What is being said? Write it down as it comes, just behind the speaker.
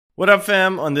What up,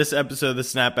 fam? On this episode of the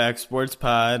Snapback Sports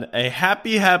Pod, a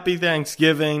happy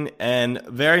Thanksgiving, and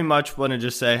very much want to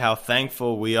just say how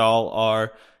thankful we all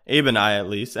are, Abe and I at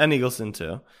least, and Eagleson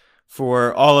too,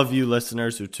 for all of you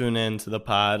listeners who tune in to the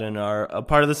pod and are a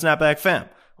part of the Snapback fam.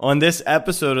 On this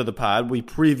episode of the pod, we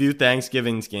preview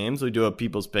Thanksgiving's games. We do a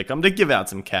People's Pick'em to give out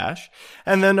some cash.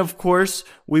 And then, of course,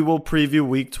 we will preview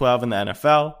Week 12 in the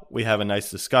NFL. We have a nice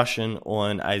discussion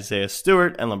on Isaiah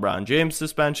Stewart and LeBron James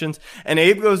suspensions. And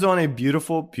Abe goes on a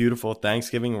beautiful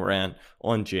Thanksgiving rant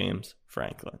on James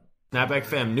Franklin. Snapback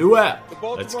fam, new app. The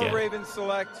Baltimore Ravens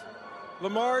select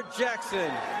Lamar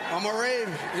Jackson. I'm a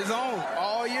Raven. He's on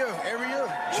all year, every year.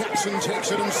 Jackson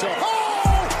takes it himself.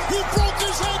 Oh! He broke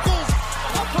his ankles!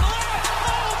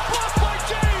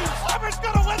 Auburn's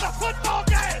gonna win the football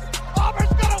game!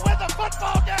 Auburn's gonna win the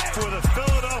football game! For the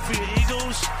Philadelphia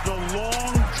Eagles, the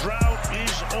long drought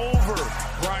is over.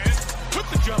 Bryant with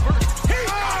the jumper.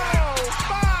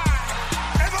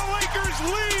 And the Lakers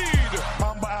lead!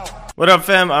 Mamba out. What up,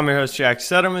 fam? I'm your host, Jack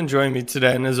Setterman. Joining me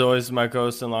today, and as always, my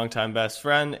co-host and longtime best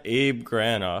friend, Abe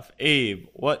Granoff. Abe,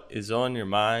 what is on your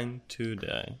mind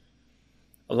today?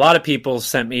 A lot of people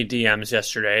sent me DMs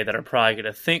yesterday that are probably going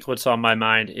to think what's on my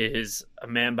mind is a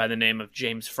man by the name of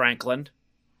James Franklin.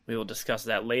 We will discuss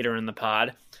that later in the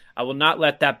pod. I will not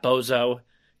let that bozo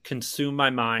consume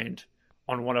my mind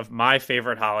on one of my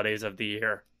favorite holidays of the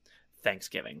year,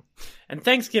 Thanksgiving. And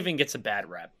Thanksgiving gets a bad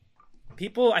rep.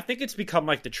 People, I think it's become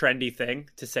like the trendy thing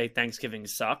to say Thanksgiving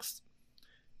sucks.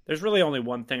 There's really only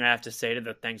one thing I have to say to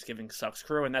the Thanksgiving sucks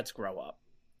crew, and that's grow up.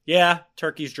 Yeah,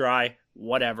 turkey's dry,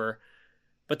 whatever.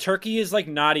 But turkey is like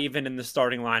not even in the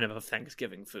starting lineup of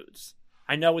Thanksgiving foods.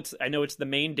 I know it's the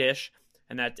main dish,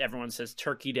 and that everyone says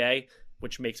Turkey Day,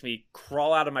 which makes me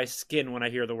crawl out of my skin when I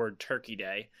hear the word Turkey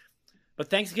Day. But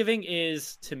Thanksgiving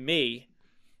is, to me,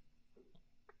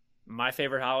 my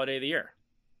favorite holiday of the year.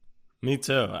 Me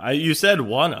too. You said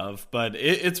one of, but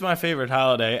it's my favorite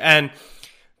holiday. And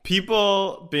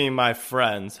people, being my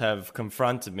friends, have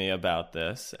confronted me about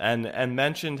this and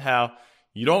mentioned how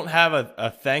you don't have a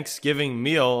Thanksgiving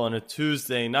meal on a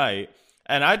Tuesday night.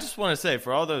 And I just want to say,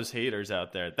 for all those haters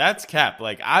out there, that's cap.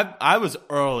 Like, I was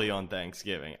early on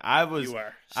Thanksgiving. You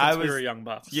were. Since we were young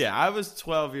bucks. Yeah, I was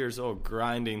 12 years old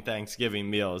grinding Thanksgiving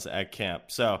meals at camp.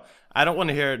 So I don't want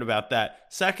to hear it about that.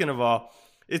 Second of all,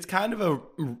 it's kind of a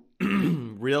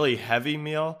really heavy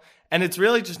meal. And it's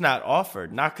really just not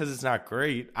offered. Not because it's not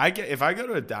great. If I go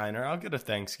to a diner, I'll get a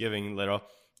Thanksgiving little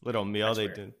meal. That's they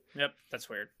weird. did. Yep, that's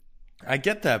weird. I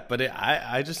get that, but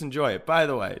I just enjoy it. By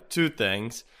the way, two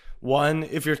things. One,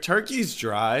 if your turkey's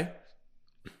dry,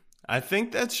 I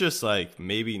think that's just like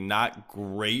maybe not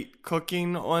great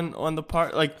cooking on the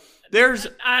part. Like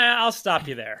I'll stop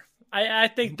you there. I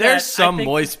think there's some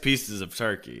moist pieces of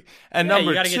turkey. And you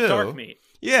number gotta two, get dark meat.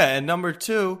 Yeah, and number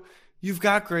two, you've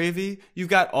got gravy, you've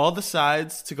got all the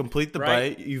sides to complete the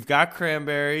bite. You've got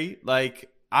cranberry. Like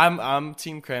I'm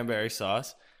team cranberry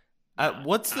sauce.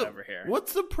 What's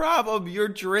the problem? You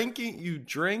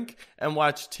drink and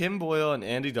watch Tim Boyle and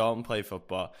Andy Dalton play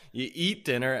football. You eat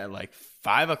dinner at like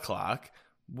 5:00.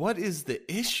 What is the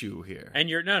issue here? And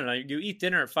you eat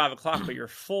dinner at 5:00, but you're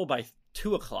full by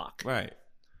 2:00. Right.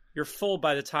 You're full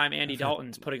by the time Andy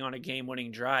Dalton's putting on a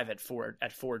game-winning drive at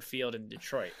Ford Field in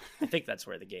Detroit. I think that's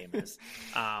where the game is.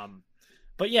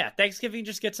 But yeah, Thanksgiving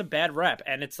just gets a bad rep,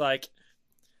 and it's like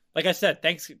I said,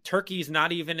 turkey's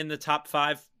not even in the top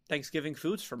 5 Thanksgiving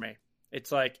foods for me.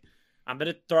 It's like, I'm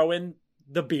going to throw in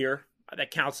the beer. That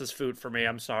counts as food for me.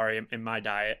 I'm sorry, in my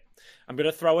diet. I'm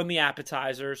going to throw in the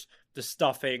appetizers, the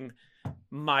stuffing.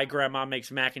 My grandma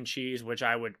makes mac and cheese, which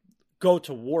I would go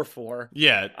to war for.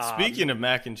 Yeah, speaking of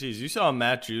mac and cheese, you saw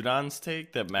Matt Judon's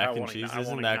take that mac and cheese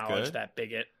isn't that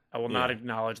good? I will not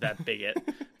acknowledge that bigot.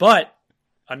 But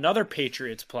another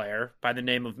Patriots player by the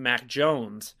name of Mac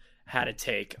Jones had a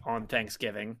take on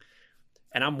Thanksgiving,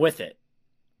 and I'm with it.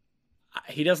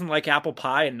 He doesn't like apple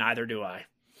pie, and neither do I,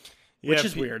 which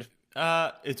is weird.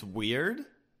 It's weird.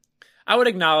 I would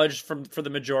acknowledge for the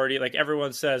majority, like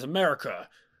everyone says, America,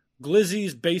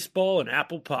 glizzies, baseball, and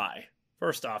apple pie.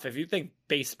 First off, if you think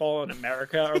baseball and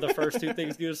America are the first two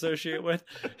things you associate with,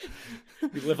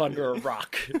 you live under a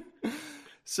rock.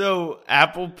 So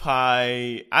apple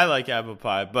pie, I like apple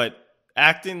pie, but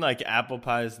acting like apple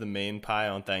pie is the main pie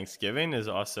on Thanksgiving is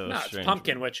also strange. It's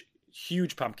pumpkin, which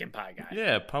huge pumpkin pie guy.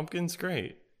 Yeah, pumpkin's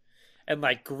great. And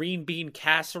like green bean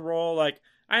casserole, like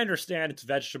I understand it's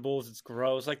vegetables, it's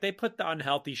gross. Like they put the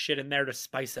unhealthy shit in there to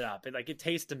spice it up. It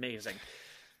tastes amazing.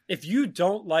 If you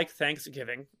don't like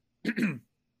Thanksgiving,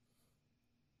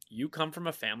 you come from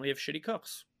a family of shitty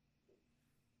cooks.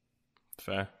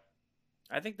 Fair.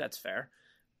 I think that's fair.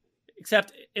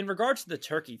 Except in regards to the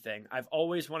turkey thing, I've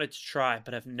always wanted to try,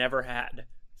 but I've never had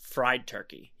fried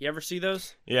turkey. You ever see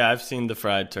those? Yeah, I've seen the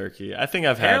fried turkey. I think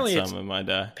I've Apparently had some in my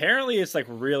day. Apparently it's like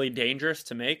really dangerous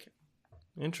to make.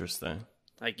 Interesting.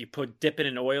 Like you dip it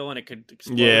in oil and it could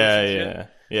explode. Yeah.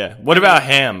 What about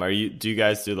ham? Do you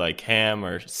guys do like ham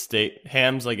or steak?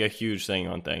 Ham's like a huge thing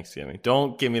on Thanksgiving.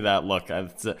 Don't give me that look.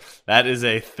 That is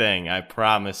a thing. I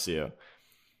promise you.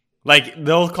 Like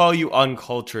they'll call you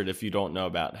uncultured if you don't know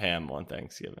about ham on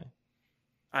Thanksgiving.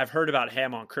 I've heard about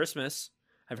ham on Christmas.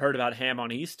 I've heard about ham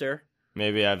on Easter.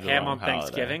 Maybe I have the ham wrong on holiday.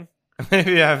 Thanksgiving.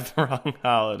 Maybe I have the wrong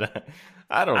holiday.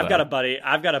 I don't know. I've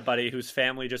got a buddy whose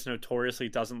family just notoriously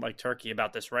doesn't like turkey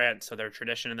about this rant. So their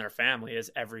tradition in their family is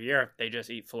every year they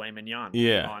just eat filet mignon.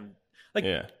 Yeah.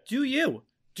 Do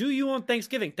you on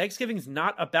Thanksgiving? Thanksgiving's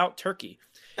not about turkey.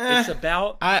 It's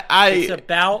about it's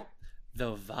about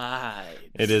the vibe.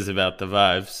 It is about the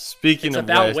vibes. Speaking of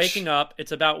about which, waking up.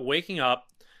 It's about waking up.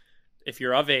 If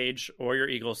you're of age or you're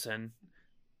Eagleson,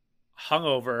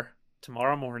 hungover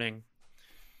tomorrow morning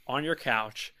on your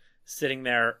couch, sitting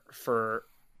there for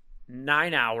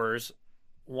 9 hours,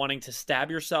 wanting to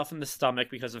stab yourself in the stomach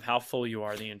because of how full you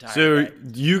are the entire day. So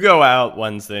you go out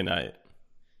Wednesday night.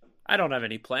 I don't have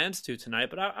any plans to tonight,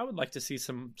 but I would like to see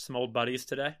some old buddies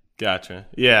today. Gotcha.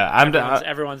 Yeah,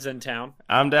 Everyone's in town.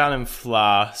 I'm down in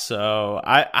Fla, so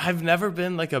I've never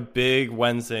been like a big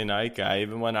Wednesday night guy,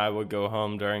 even when I would go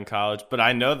home during college. But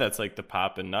I know that's like the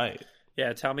poppin' night.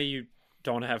 Yeah, tell me you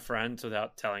don't have friends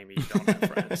without telling me you don't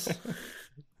have friends.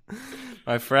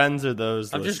 My friends are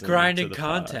those. I'm just grinding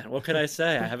content. What can I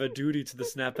say? I have a duty to the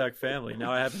Snapback family.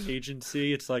 Now I have an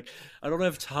agency. It's like I don't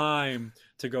have time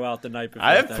to go out the night before.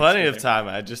 I have plenty of time.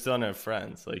 I just don't have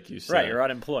friends, like you said. Right, you're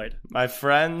unemployed. My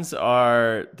friends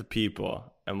are the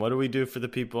people. And what do we do for the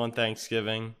people on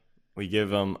Thanksgiving? We give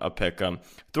them a pick 'em.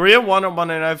 3-1 on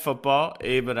Monday Night Football,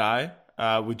 Abe and I.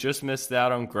 We just missed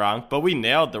out on Gronk, but we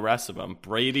nailed the rest of them.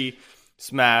 Brady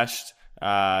smashed.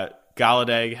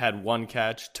 Galladay had one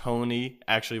catch. Tony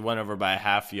actually went over by a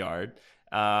half yard.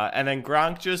 And then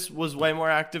Gronk just was way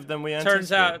more active than we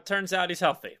anticipated. Turns out he's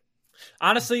healthy.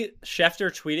 Honestly, Schefter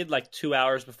tweeted like 2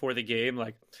 hours before the game,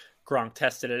 like Gronk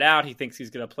tested it out. He thinks he's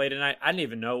going to play tonight. I didn't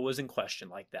even know it was in question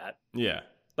like that. Yeah.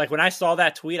 Like when I saw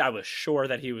that tweet, I was sure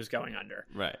that he was going under.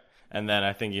 Right. And then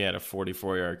I think he had a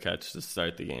 44-yard catch to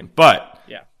start the game. But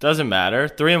yeah, doesn't matter.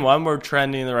 3-1, we're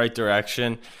trending in the right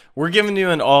direction. We're giving you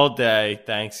an all-day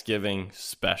Thanksgiving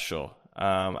special.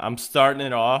 I'm starting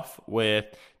it off with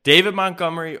David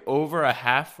Montgomery over a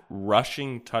half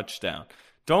rushing touchdown.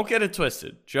 Don't get it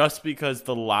twisted. Just because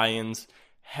the Lions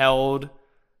held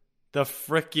the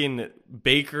freaking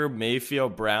Baker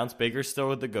Mayfield Browns, Baker's still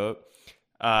with the GOAT,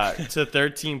 to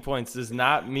 13 points does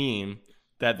not mean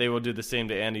that they will do the same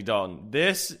to Andy Dalton.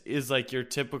 This is like your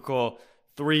typical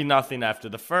 3-0 after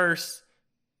the first,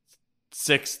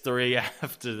 6-3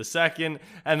 after the second,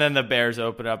 and then the Bears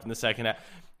open up in the second half.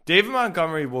 David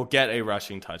Montgomery will get a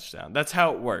rushing touchdown. That's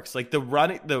how it works. Like the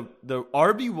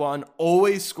RB1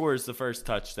 always scores the first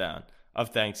touchdown of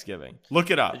Thanksgiving.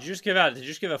 Look it up. Did you just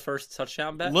give a first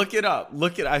touchdown bet? Look it up.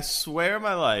 I swear on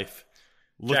my life.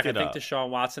 Look it up. I think Deshaun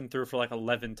Watson threw for like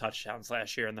 11 touchdowns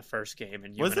last year in the first game.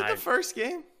 And was it the first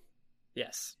game?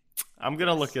 Yes. I'm going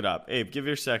to look it up. Abe, give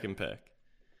your second pick.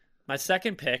 My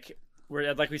second pick,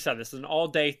 like we said, this is an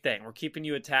all-day thing. We're keeping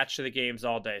you attached to the games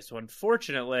all day. So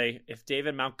unfortunately, if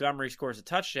David Montgomery scores a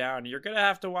touchdown, you're going to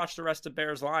have to watch the rest of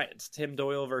Bears-Lions. Tim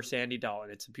Doyle versus Andy Dalton.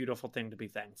 It's a beautiful thing to be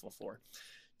thankful for.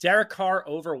 Derek Carr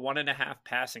over 1.5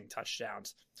 passing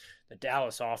touchdowns. The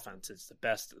Dallas offense is the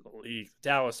best in the league. The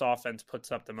Dallas offense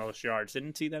puts up the most yards.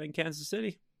 Didn't see that in Kansas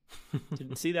City.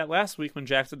 Didn't see that last week when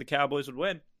Jack said the Cowboys would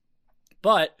win.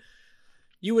 But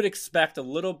you would expect a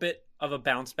little bit of a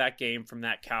bounce-back game from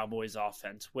that Cowboys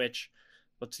offense, which,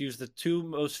 let's use the two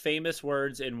most famous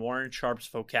words in Warren Sharp's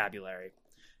vocabulary.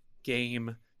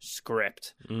 Game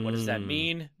script. What does that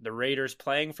mean? The Raiders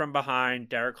playing from behind,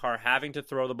 Derek Carr having to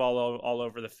throw the ball all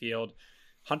over the field.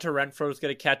 Hunter Renfro's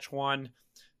going to catch one.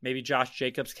 Maybe Josh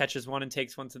Jacobs catches one and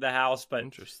takes one to the house. But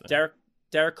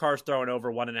Derek Carr's throwing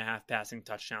over 1.5 passing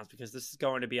touchdowns because this is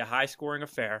going to be a high-scoring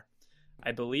affair.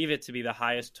 I believe it to be the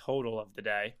highest total of the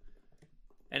day.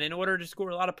 And in order to score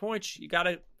a lot of points, you got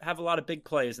to have a lot of big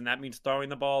plays, and that means throwing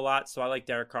the ball a lot. So I like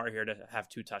Derek Carr here to have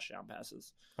 2 touchdown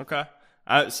passes. Okay.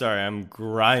 I'm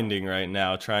grinding right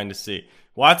now trying to see.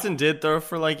 Watson did throw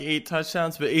for like 8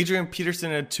 touchdowns, but Adrian Peterson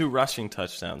had 2 rushing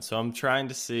touchdowns. So I'm trying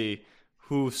to see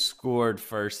who scored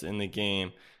first in the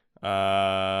game.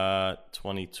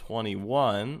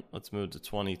 2021. Let's move to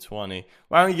 2020.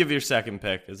 Why don't you give your second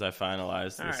pick as I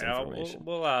finalize this information?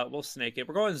 We'll snake it.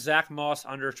 We're going Zach Moss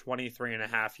under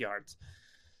 23.5 yards.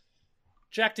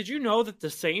 Jack, did you know that the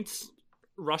Saints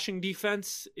rushing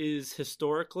defense is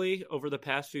historically over the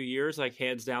past few years like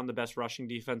hands down the best rushing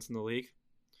defense in the league?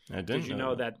 I didn't. Did you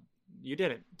know that? You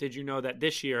didn't. Did you know that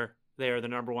this year they are the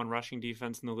number one rushing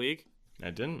defense in the league? I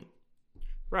didn't.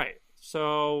 Right.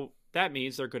 So that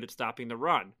means they're good at stopping the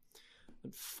run.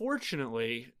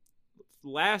 Unfortunately,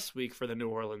 last week for the New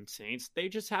Orleans Saints, they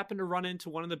just happened to run into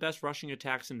one of the best rushing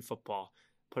attacks in football.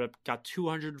 Got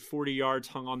 240 yards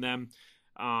hung on them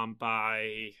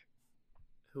by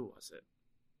who was it?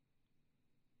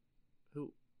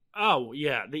 Who? Oh,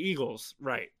 yeah, the Eagles,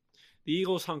 right. The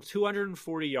Eagles hung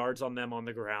 240 yards on them on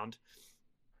the ground.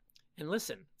 And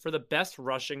listen, for the best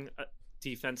rushing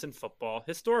defense in football,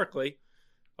 historically,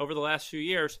 over the last few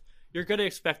years, you're going to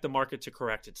expect the market to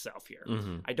correct itself here.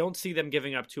 Mm-hmm. I don't see them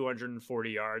giving up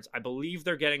 240 yards. I believe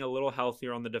they're getting a little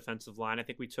healthier on the defensive line. I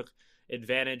think we took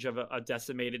advantage of a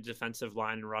decimated defensive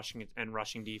line and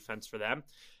rushing defense for them.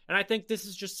 And I think this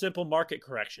is just simple market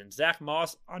correction. Zach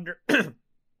Moss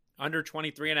under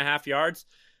 23 and a half yards.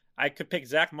 I could pick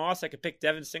Zach Moss. I could pick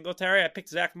Devin Singletary. I picked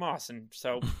Zach Moss. And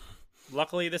so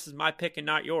luckily this is my pick and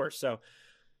not yours.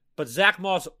 But Zach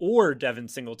Moss or Devin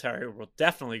Singletary will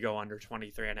definitely go under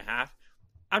 23 and a half.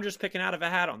 I'm just picking out of a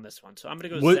hat on this one. So I'm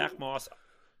going to go Zach Moss.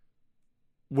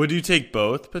 Would you take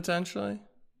both potentially?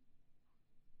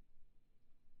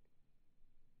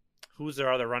 Who's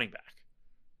their other running back?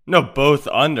 No, both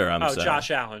under, I'm saying. Josh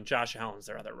Allen. Josh Allen's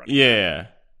their other running back.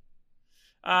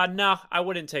 Yeah. No, I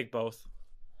wouldn't take both.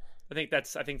 I think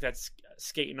that's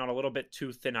skating on a little bit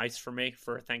too thin ice for me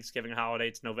for a Thanksgiving holiday.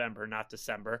 It's November, not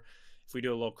December. If we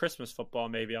do a little Christmas football,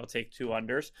 maybe I'll take two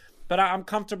unders. But I'm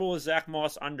comfortable with Zach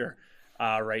Moss under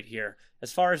right here.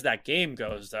 As far as that game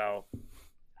goes, though,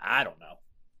 I don't know.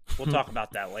 We'll talk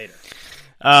about that later.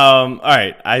 All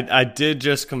right. I did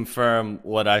just confirm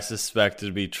what I suspected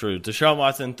to be true. Deshaun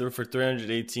Watson threw for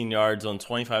 318 yards on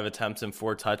 25 attempts and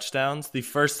 4 touchdowns. The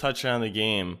first touchdown of the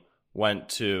game went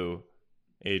to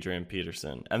Adrian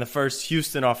Peterson. And the first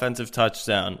Houston offensive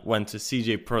touchdown went to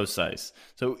CJ Prosise.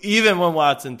 So even when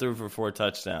Watson threw for 4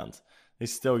 touchdowns, they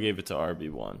still gave it to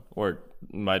RB1. Or it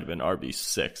might have been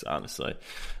RB6, honestly.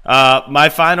 My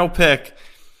final pick,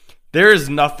 there is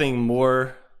nothing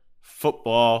more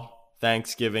football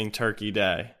Thanksgiving Turkey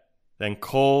Day than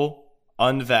Cole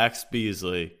Unvaxxed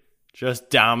Beasley just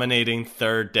dominating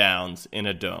third downs in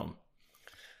a dome.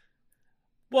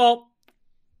 Well,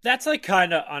 that's like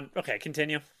kind of on. Okay,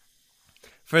 continue.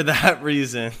 For that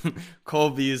reason,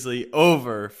 Cole Beasley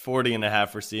over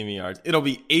 40.5 receiving yards. It'll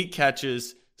be 8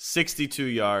 catches, 62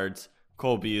 yards.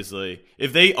 Cole Beasley.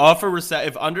 If they offer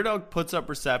if Underdog puts up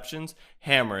receptions,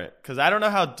 hammer it. Because I don't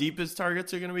know how deep his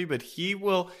targets are going to be, but he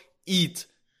will eat.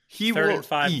 He will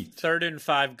eat. 3rd and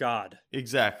 5 God.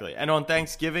 Exactly. And on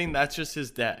Thanksgiving, that's just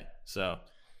his day. So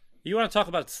you want to talk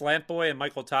about Slant Boy and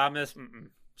Michael Thomas?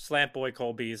 Slant Boy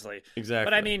Cole Beasley. Exactly.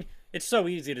 But I mean, it's so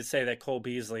easy to say that Cole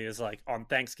Beasley is like on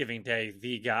Thanksgiving Day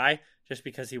the guy just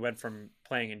because he went from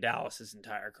playing in Dallas his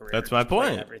entire career. That's my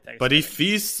point. But he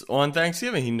feasts on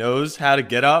Thanksgiving. He knows how to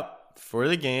get up for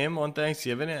the game on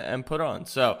Thanksgiving and put on.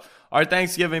 So our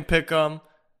Thanksgiving pick'em,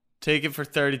 take it for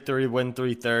 33, win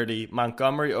 330.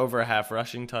 Montgomery over a half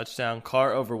rushing touchdown.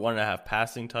 Carr over 1.5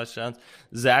 passing touchdowns.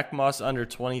 Zach Moss under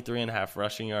 23.5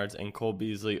 rushing yards. And Cole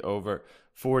Beasley over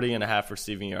 40.5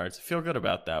 receiving yards. I feel good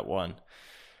about that one.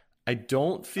 I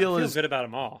feel good about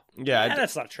them all. Yeah,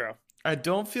 that's not true. I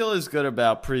don't feel as good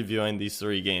about previewing these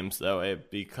 3 games, though, Abe,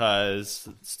 because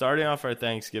starting off our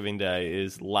Thanksgiving Day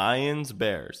is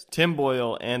Lions-Bears. Tim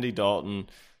Boyle, Andy Dalton,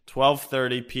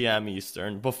 12:30 p.m.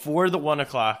 Eastern. Before the 1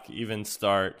 o'clock even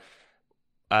start,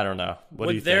 I don't know. What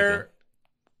are you thinking?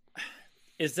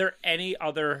 Is there any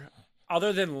other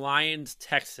than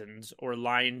Lions-Texans or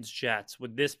Lions-Jets,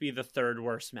 would this be the 3rd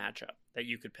worst matchup that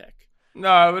you could pick? No,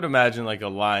 I would imagine like a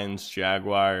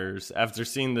Lions-Jaguars. After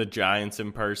seeing the Giants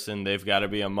in person, they've got to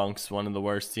be amongst one of the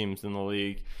worst teams in the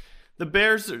league. The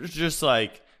Bears are just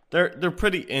like they're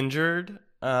pretty injured.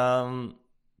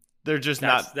 They're just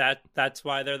not That's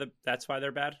why they're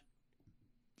bad.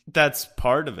 That's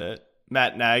part of it.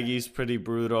 Matt Nagy's pretty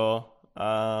brutal.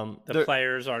 The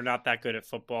players are not that good at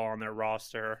football on their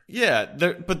roster. Yeah,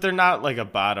 but they're not like a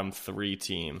bottom 3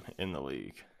 team in the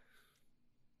league.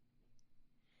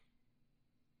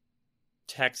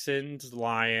 Texans,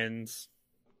 Lions,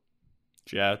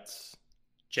 Jets,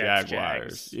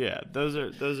 Jaguars. Jags. Yeah, those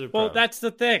are. Well, that's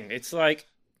the thing. It's like,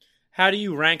 how do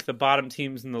you rank the bottom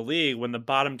teams in the league when the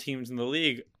bottom teams in the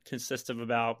league consist of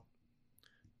about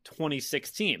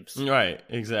 26 teams? Right,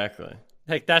 exactly.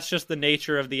 Like, that's just the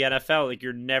nature of the NFL. Like,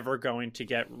 you're never going to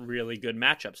get really good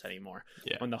matchups anymore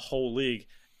when the whole league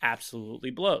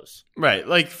absolutely blows. Right.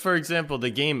 Like, for example, the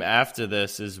game after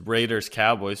this is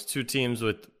Raiders-Cowboys, two teams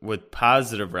with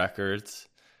positive records.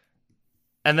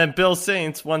 And then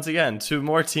Bills-Saints, once again, two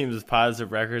more teams with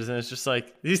positive records. And it's just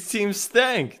like, these teams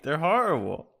stink. They're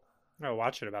horrible. No,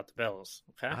 watch it about the Bills.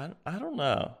 Okay. I don't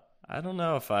know. I don't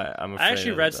know if I'm afraid I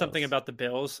actually of read the something Bills. about the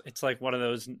Bills. It's like one of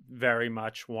those very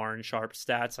much Warren Sharp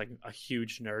stats, like a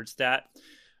huge nerd stat.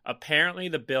 Apparently,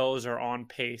 the Bills are on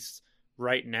pace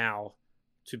right now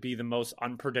to be the most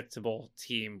unpredictable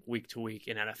team week to week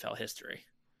in NFL history.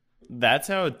 That's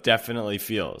how it definitely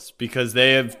feels because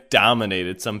they have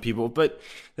dominated some people, but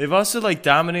they've also like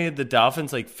dominated the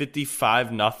Dolphins like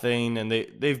 55-0, and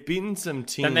they've beaten some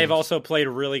teams. And they've also played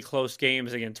really close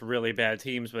games against really bad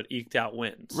teams, but eked out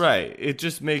wins. Right. It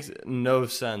just makes no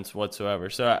sense whatsoever.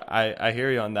 So I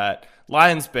hear you on that.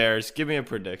 Lions, Bears, give me a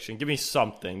prediction. Give me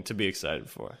something to be excited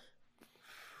for.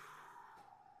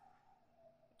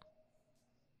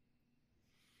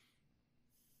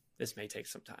 This may take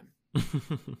some time.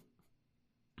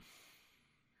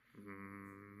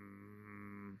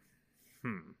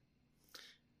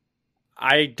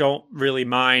 I don't really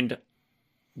mind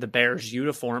the Bears'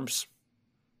 uniforms.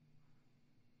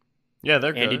 Yeah,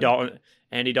 they're good.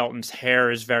 Andy Dalton's hair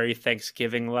is very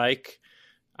Thanksgiving-like.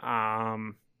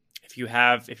 If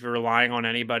you're relying on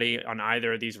anybody on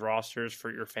either of these rosters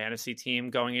for your fantasy team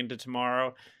going into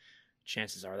tomorrow,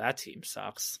 chances are that team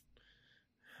sucks.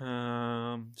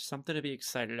 Something to be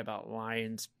excited about.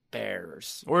 Lions,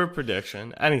 Bears. Or a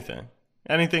prediction.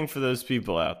 Anything for those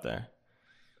people out there.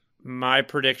 My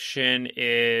prediction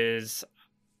is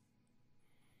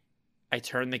I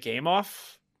turn the game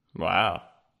off. Wow.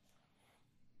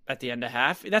 At the end of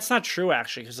half. That's not true,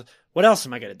 actually, because what else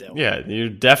am I going to do? Yeah, you're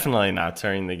definitely not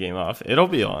turning the game off. It'll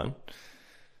be on.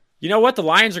 You know what? The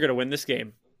Lions are going to win this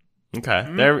game. Okay,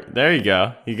 there you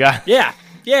go. You got. Yeah.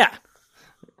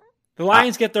 The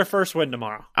Lions get their first win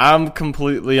tomorrow. I'm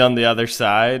completely on the other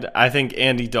side. I think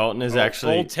Andy Dalton is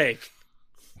actually. Bold take.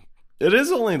 It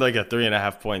is only like a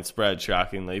 3.5 point spread,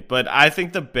 shockingly. But I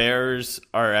think the Bears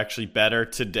are actually better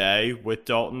today with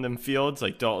Dalton than Fields.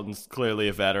 Like, Dalton's clearly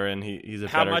a veteran. He's a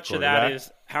better quarterback.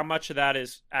 How much of that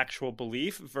is actual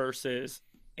belief versus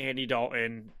Andy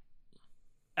Dalton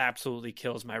absolutely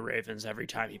kills my Ravens every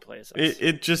time he plays us?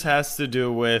 It just has to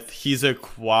do with he's a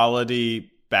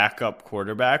quality backup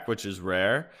quarterback, which is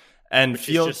rare. And which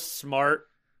Fields is just smart.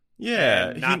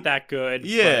 Yeah, not that good.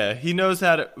 Yeah, he knows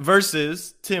how to.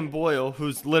 Versus Tim Boyle,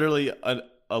 who's literally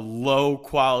a low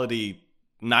quality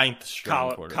ninth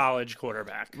string college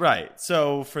quarterback. Right.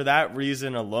 So for that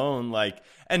reason alone,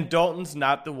 and Dalton's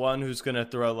not the one who's going to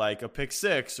throw like a pick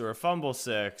six or a fumble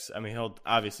six. I mean, he'll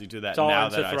obviously do that now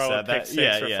that I said that.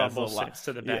 Yeah, fumble six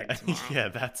to the bag. Yeah,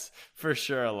 that's for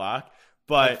sure a lock.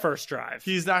 But first drive,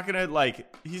 he's not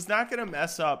gonna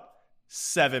mess up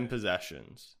 7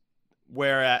 possessions.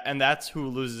 And that's who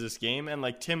loses this game. And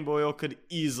Tim Boyle could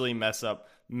easily mess up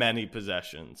many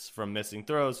possessions from missing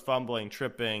throws, fumbling,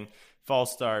 tripping,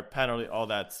 false start, penalty, all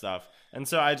that stuff. And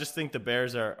so I just think the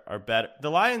Bears are better. The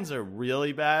Lions are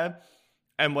really bad.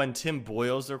 And when Tim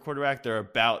Boyle's their quarterback, they're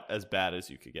about as bad as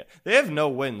you could get. They have no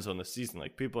wins on the season.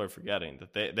 People are forgetting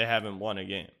that they haven't won a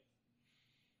game.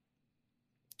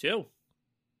 Do.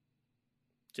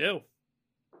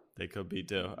 They could be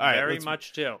due. All right, very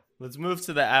much do. Let's move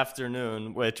to the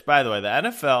afternoon, which, by the way, the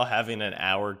NFL having an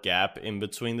hour gap in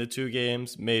between the two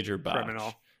games, major botch.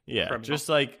 Criminal. Yeah, Criminal.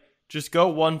 just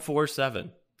go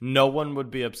 1-4-7. No one would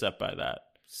be upset by that.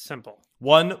 Simple.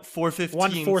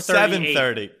 1-4-15,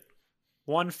 7:30.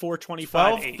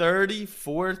 1-4-25, 12:30,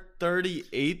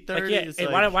 4:30,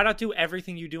 8:30. Why not do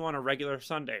everything you do on a regular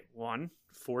Sunday?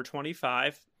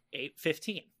 1-4-25,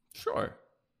 8:15. Sure.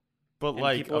 But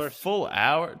and full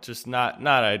hour, just not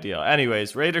ideal.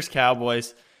 Anyways, Raiders,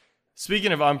 Cowboys.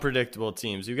 Speaking of unpredictable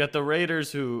teams, you got the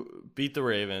Raiders who beat the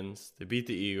Ravens. They beat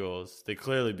the Eagles. They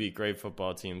clearly beat great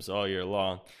football teams all year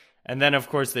long. And then, of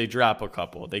course, they drop a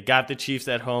couple. They got the Chiefs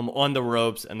at home on the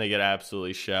ropes, and they get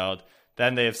absolutely shelled.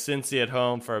 Then they have Cincy at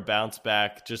home for a bounce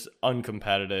back, just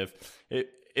uncompetitive.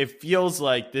 It feels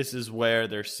like this is where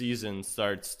their season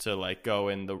starts to go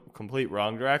in the complete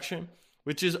wrong direction,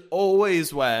 which is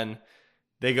always when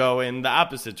they go in the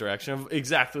opposite direction of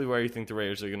exactly where you think the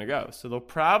Raiders are going to go. So they'll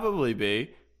probably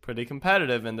be pretty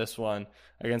competitive in this one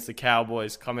against the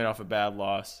Cowboys, coming off a bad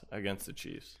loss against the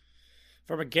Chiefs.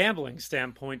 From a gambling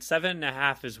standpoint,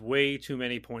 7.5 is way too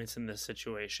many points in this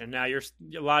situation. Now, a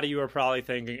lot of you are probably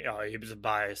thinking, "Oh, he was a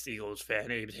biased Eagles fan.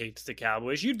 He hates the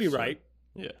Cowboys." You'd be right.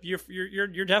 Yeah,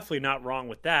 you're definitely not wrong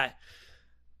with that.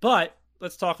 But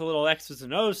let's talk a little X's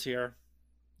and O's here.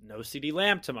 No CeeDee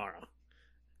Lamb tomorrow.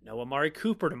 No Amari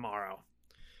Cooper tomorrow.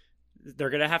 they're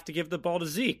going to have to give the ball to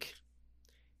Zeke.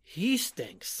 He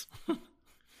stinks.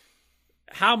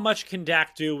 How much can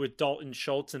Dak do with Dalton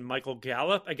Schultz and Michael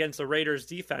Gallup against the Raiders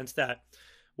defense that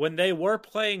when they were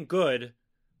playing good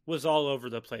was all over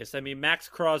the place? I mean, Max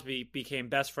Crosby became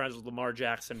best friends with Lamar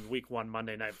Jackson week 1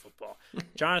 Monday Night Football.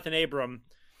 Jonathan Abram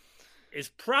is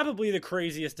probably the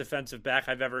craziest defensive back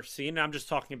I've ever seen. I'm just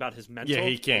talking about his mental,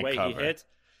 he can't the way cover. he hits.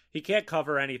 He can't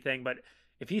cover anything, but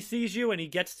if he sees you and he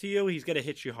gets to you, he's going to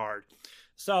hit you hard.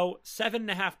 So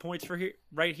 7.5 points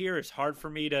right here is hard for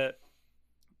me to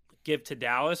give to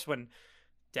Dallas when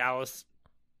Dallas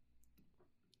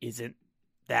isn't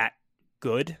that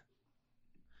good.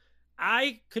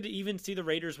 I could even see the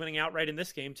Raiders winning outright in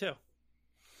this game too.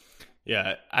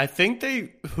 Yeah, I think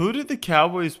who did the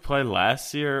Cowboys play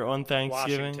last year on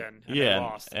Thanksgiving? Washington. And yeah, they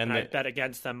lost. And I bet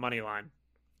against them money line.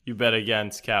 You bet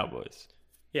against Cowboys.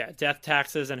 Yeah, death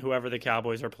taxes and whoever the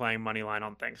Cowboys are playing money line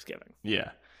on Thanksgiving. Yeah.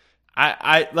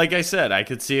 I like I said, I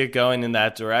could see it going in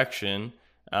that direction.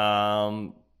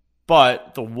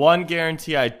 But the one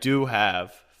guarantee I do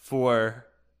have for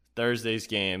Thursday's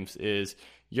games is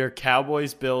your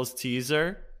Cowboys-Bills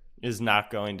teaser is not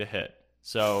going to hit.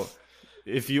 So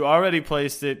if you already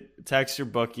placed it, text your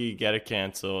bookie, get it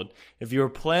canceled. If you were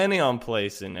planning on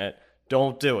placing it,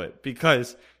 don't do it.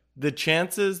 Because the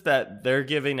chances that they're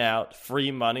giving out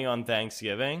free money on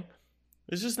Thanksgiving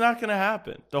is just not going to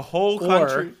happen. The whole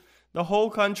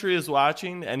country is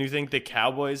watching, and you think the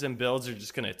Cowboys and Bills are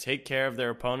just going to take care of their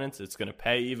opponents? It's going to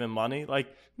pay even money?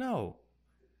 Like, no.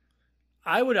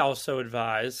 I would also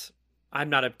advise, I'm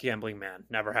not a gambling man,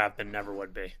 never have been, never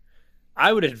would be.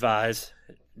 I would advise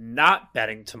not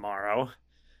betting tomorrow,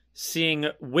 seeing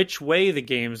which way the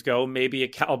games go. Maybe a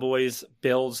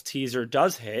Cowboys-Bills teaser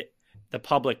does hit, the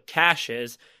public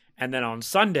cashes, and then on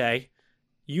Sunday,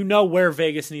 you know where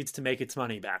Vegas needs to make its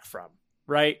money back from.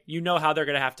 Right? You know how they're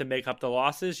going to have to make up the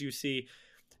losses. You see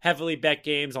heavily bet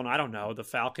games on, I don't know, the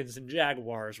Falcons and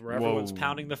Jaguars, where everyone's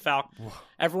pounding the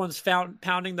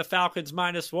pounding the Falcons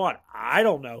 -1. I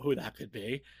don't know who that could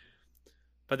be.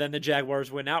 But then the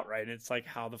Jaguars win outright, and it's like,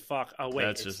 how the fuck? Oh wait,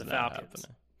 that's it's just the not Falcons.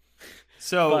 happening.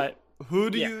 So but, who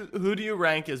do you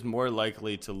rank as more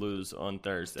likely to lose on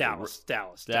Thursday? Dallas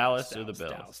or the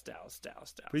Bills? Dallas.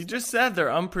 But you just said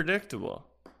they're unpredictable.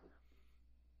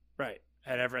 Right.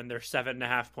 And they're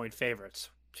 7.5 point favorites.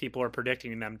 People are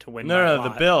predicting them to win. No, the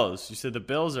Bills. You said the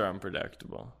Bills are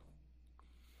unpredictable.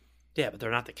 Yeah, but they're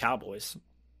not the Cowboys.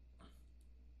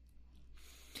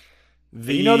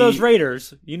 You know those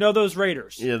Raiders.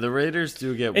 Yeah, the Raiders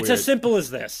do get weird. It's as simple as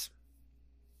this.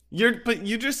 But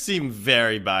you just seem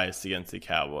very biased against the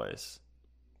Cowboys.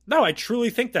 No, I truly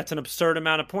think that's an absurd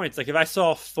amount of points. Like, if I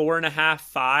saw 4.5,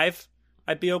 5,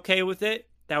 I'd be okay with it.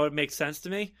 That would make sense to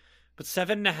me. But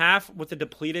 7.5 with the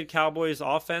depleted Cowboys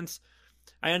offense,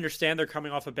 I understand they're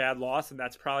coming off a bad loss, and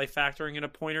that's probably factoring in a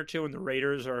point or two, and the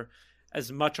Raiders are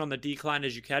as much on the decline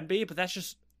as you can be, but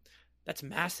that's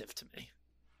massive to me.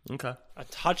 Okay. A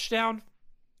touchdown?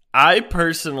 I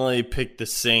personally picked the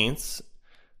Saints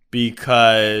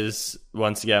because,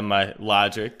 once again, my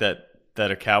logic that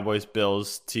a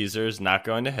Cowboys-Bills teaser is not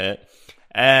going to hit.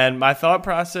 And my thought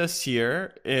process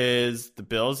here is the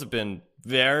Bills have been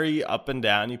very up and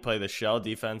down. You play the shell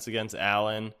defense against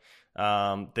Allen.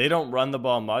 They don't run the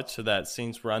ball much, so that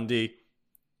Saints run D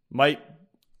might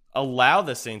allow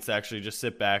the Saints to actually just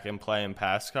sit back and play in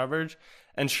pass coverage.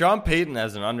 And Sean Payton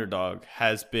as an underdog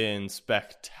has been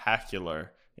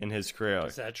spectacular in his career.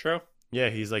 Is that true? Yeah,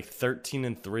 he's like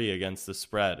 13-3 against the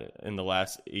spread in the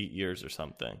last 8 years or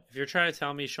something. If you're trying to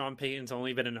tell me Sean Payton's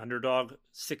only been an underdog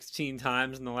 16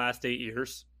 times in the last 8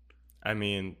 years. I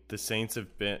mean, the Saints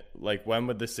have been, like, when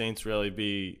would the Saints really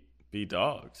be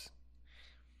dogs?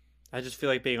 I just feel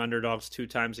like being underdogs 2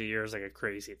 times a year is like a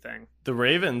crazy thing. The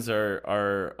Ravens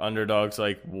are underdogs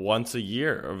like once a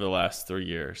year over the last 3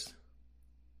 years.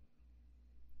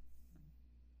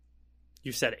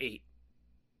 You said 8.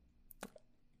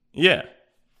 Yeah.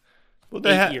 Well,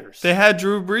 8 years. They had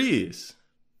Drew Brees.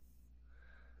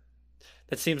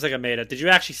 That seems like a made up. Did you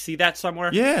actually see that somewhere?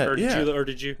 Yeah, or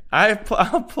did you?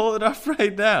 I'll pull it up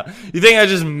right now. You think I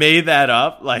just made that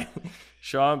up? Like,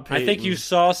 Sean Payton. I think you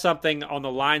saw something on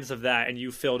the lines of that, and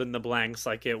you filled in the blanks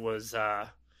like it was Sean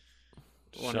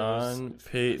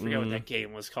Payton. I forget what that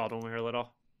game was called when we were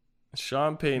little.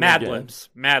 Sean Payton. Mad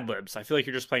Libs. I feel like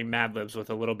you're just playing Mad Libs with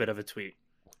a little bit of a tweet.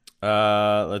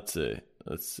 Let's see.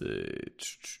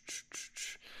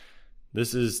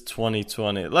 This is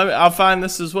 2020. I'll find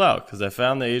this as well because I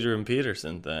found the Adrian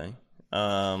Peterson thing.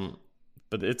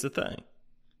 But it's a thing.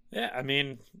 Yeah, I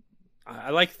mean, I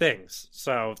like things.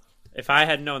 So if I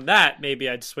had known that, maybe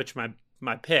I'd switch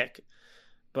my pick.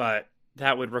 But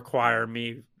that would require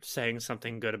me saying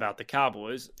something good about the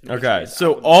Cowboys. Okay,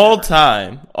 so all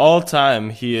time,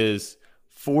 he is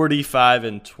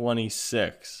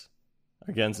 45-26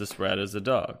 against the spread as a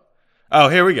dog. Oh,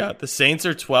 here we go. The Saints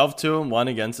are 12-2-1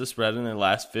 against the spread in their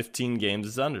last 15 games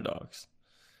as underdogs.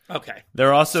 Okay.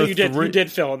 They're also so you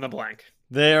did fill in the blank.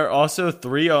 They are also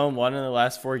 3-0-1 in the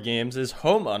last 4 games as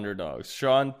home underdogs.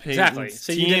 Sean Payton's exactly.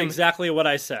 So you did exactly what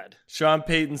I said. Sean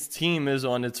Payton's team is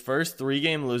on its first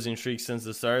 3-game losing streak since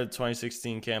the start of the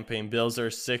 2016 campaign. Bills are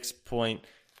 6-point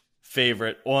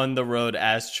favorite on the road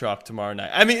as chalk tomorrow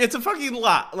night. I mean, it's a fucking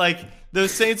lot. Like, the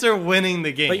Saints are winning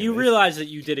the game. But you realize that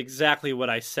you did exactly what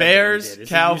I said. Bears,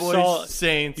 Cowboys,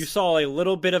 Saints. You saw a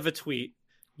little bit of a tweet.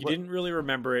 You didn't really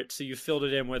remember it, so you filled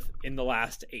it in with in the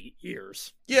last 8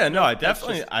 years. Yeah, no,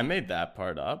 I made that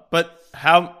part up. But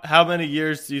how many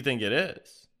years do you think it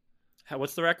is?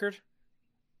 What's the record?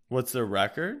 What's the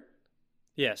record?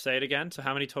 Yeah, say it again. So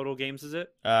how many total games is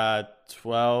it?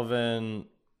 12 and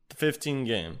 15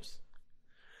 games.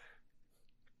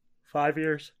 5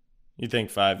 years. You think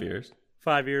 5 years?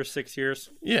 5 years, 6 years.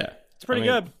 Yeah. It's pretty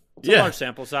good. It's a large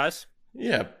sample size.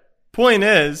 Yeah. Point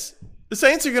is, the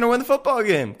Saints are going to win the football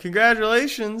game.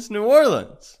 Congratulations, New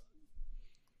Orleans.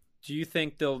 Do you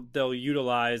think they'll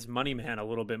utilize Money Man a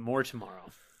little bit more tomorrow?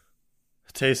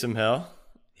 Taysom Hill?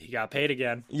 He got paid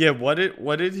again. Yeah, what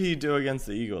did he do against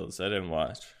the Eagles? I didn't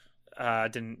watch.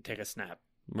 Didn't take a snap.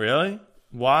 Really?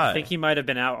 Why? I think he might have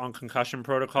been out on concussion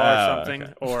protocol or something.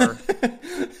 Okay. Or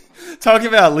talking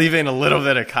about leaving a little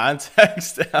bit of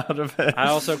context out of it. I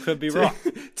also could be wrong.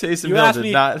 Taysom Hill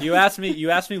did not. You asked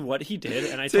me what he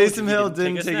did, and I told you Taysom Hill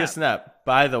didn't take a snap.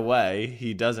 By the way,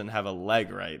 he doesn't have a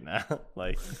leg right now.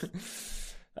 Like, you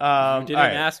didn't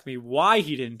ask me why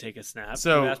he didn't take a snap.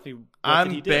 So you asked me I'm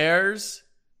did he do. Bears,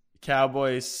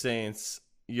 Cowboys, Saints.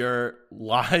 Your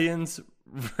Lions,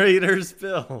 Raiders,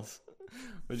 Bills.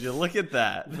 Would you look at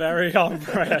that? Very on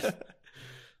brand.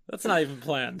 That's not even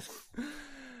planned.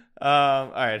 All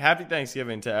right. Happy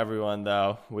Thanksgiving to everyone,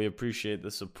 though. We appreciate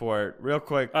the support. Real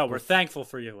quick. Oh, we're thankful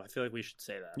for you. I feel like we should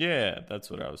say that. Yeah,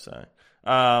 that's what I was saying.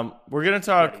 We're going to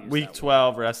talk Week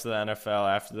 12, rest of the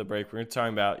NFL after the break. We're going to talk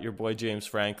about your boy James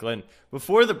Franklin.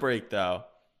 Before the break, though,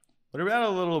 what about a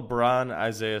little LeBron,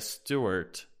 Isaiah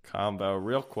Stewart combo?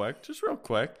 Real quick. Just real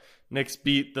quick. Knicks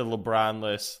beat the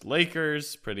LeBron-less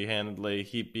Lakers pretty handedly.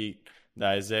 Heat beat the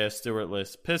Isaiah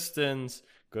Stewart-less Pistons.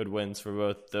 Good wins for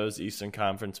both those Eastern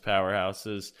Conference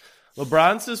powerhouses.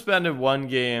 LeBron suspended 1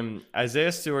 game.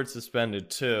 Isaiah Stewart suspended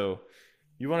 2.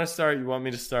 You want to start? You want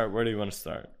me to start? Where do you want to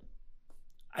start?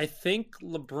 I think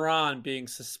LeBron being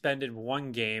suspended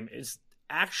 1 game is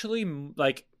actually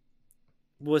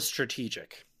was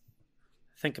strategic.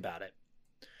 Think about it.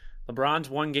 LeBron's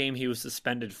 1 game he was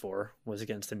suspended for was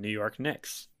against the New York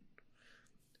Knicks.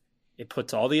 It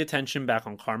puts all the attention back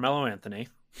on Carmelo Anthony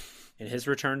in his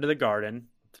return to the Garden.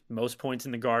 Most points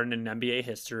in the Garden in NBA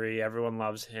history. Everyone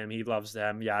loves him. He loves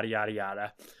them. Yada, yada,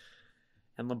 yada.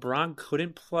 And LeBron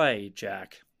couldn't play,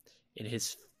 Jack, in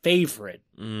his favorite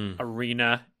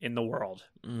arena in the world.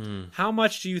 How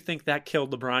much do you think that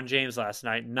killed LeBron James last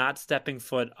night, not stepping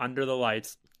foot under the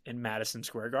lights in Madison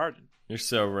Square Garden? You're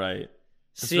so right.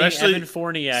 Seeing Evan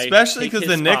Fournier, especially because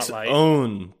the Knicks spotlight.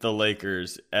 own the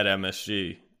Lakers at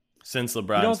MSG since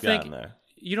LeBron's gotten there.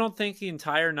 You don't think the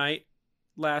entire night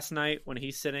last night when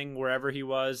he's sitting wherever he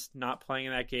was, not playing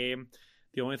in that game,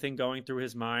 the only thing going through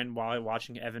his mind while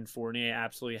watching Evan Fournier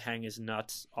absolutely hang his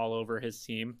nuts all over his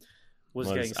team was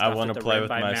getting stuffed I want at to the play rim with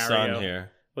by my Mario. son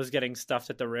here. Was getting stuffed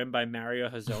at the rim by Mario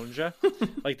Hezonja.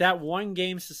 Like, that 1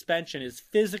 game suspension is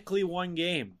physically 1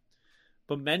 game,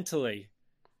 but mentally,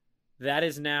 that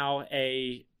is now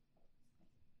a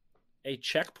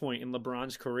checkpoint in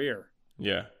LeBron's career.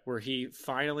 Yeah. Where he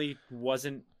finally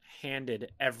wasn't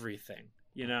handed everything.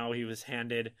 You know, he was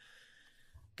handed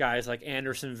guys like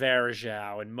Anderson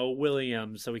Varejao and Mo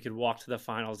Williams so he could walk to the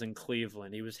finals in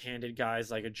Cleveland. He was handed guys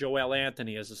like a Joel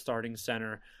Anthony as a starting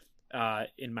center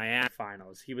in Miami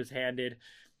finals. He was handed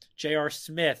J.R.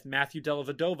 Smith, Matthew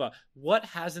Dellavedova. What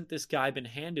hasn't this guy been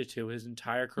handed to his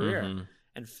entire career? Mm-hmm.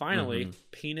 And finally,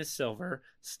 Penis Silver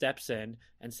steps in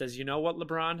and says, you know what,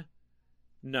 LeBron?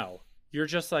 No, you're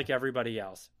just like everybody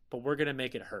else, but we're going to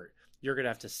make it hurt. You're going to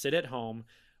have to sit at home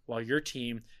while your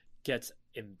team gets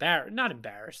embarrassed. Not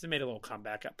embarrassed. They made a little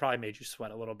comeback. Probably made you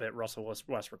sweat a little bit. Russell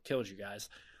Westbrook killed you guys.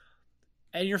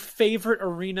 And your favorite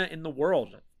arena in the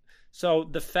world. So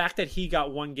the fact that he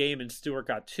got 1 game and Stewart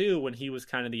got 2 when he was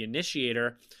kind of the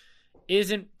initiator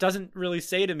doesn't really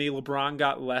say to me LeBron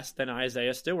got less than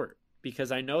Isaiah Stewart.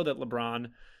 Because I know that LeBron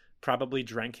probably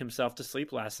drank himself to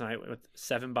sleep last night with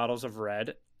 7 bottles of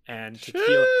red and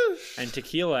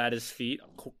tequila at his feet,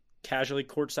 casually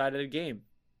courtside at a game.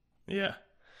 Yeah.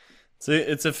 So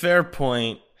it's a fair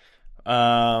point.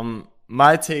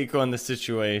 My take on the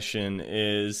situation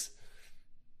is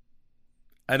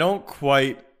I don't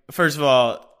quite. First of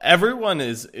all, everyone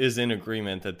is in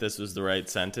agreement that this was the right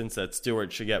sentence, that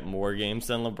Stewart should get more games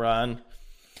than LeBron.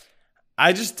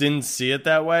 I just didn't see it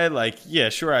that way. Like, yeah,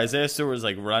 sure, Isaiah Stewart was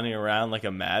like running around like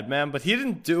a madman, but he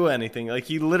didn't do anything. Like,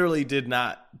 he literally did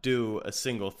not do a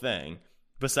single thing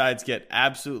besides get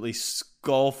absolutely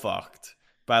skull fucked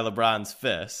by LeBron's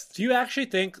fist. Do you actually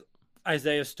think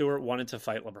Isaiah Stewart wanted to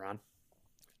fight LeBron?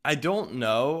 I don't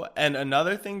know. And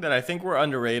another thing that I think we're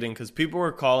underrating, because people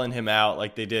were calling him out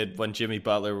like they did when Jimmy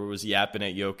Butler was yapping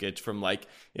at Jokic from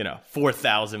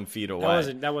 4,000 feet away.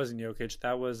 That wasn't Jokic.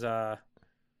 That was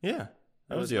yeah,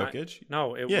 that was Jokic.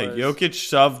 Was. Jokic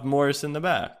shoved Morris in the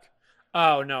back.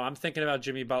 Oh, no, I'm thinking about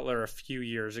Jimmy Butler a few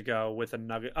years ago with a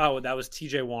nugget. Oh, that was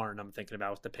TJ Warren I'm thinking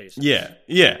about with the Pacers. Yeah.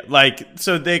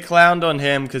 So they clowned on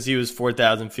him because he was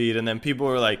 4,000 feet, and then people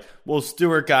were like, well,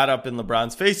 Stewart got up in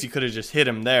LeBron's face. He could have just hit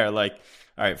him there. Like,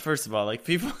 all right, first of all,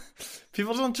 people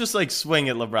don't just, swing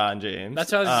at LeBron James.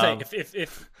 That's what I was saying.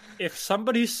 If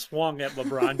somebody swung at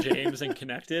LeBron James and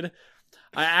connected,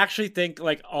 I actually think,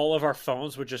 all of our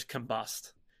phones would just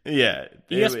combust. Yeah.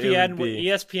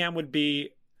 ESPN would be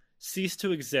cease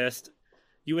to exist.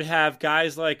 You would have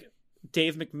guys like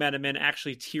Dave McMenamin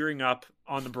actually tearing up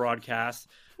on the broadcast.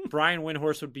 Brian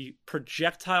Windhorst would be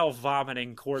projectile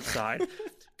vomiting courtside,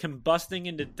 combusting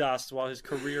into dust while his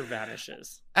career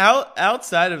vanishes.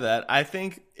 Outside of that, I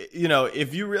think,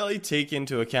 if you really take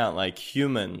into account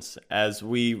humans as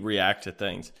we react to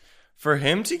things, for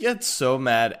him to get so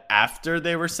mad after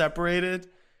they were separated,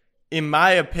 in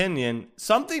my opinion,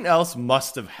 something else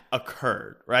must have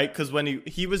occurred, right? Because when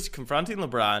he was confronting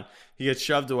LeBron, he gets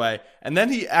shoved away, and then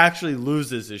he actually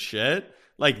loses his shit.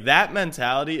 That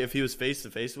mentality, if he was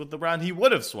face-to-face with LeBron, he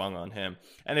would have swung on him.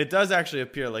 And it does actually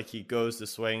appear like he goes to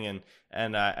swing,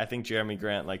 and I think Jeremy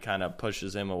Grant kind of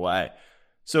pushes him away.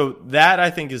 So that, I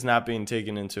think, is not being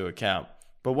taken into account.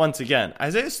 But once again,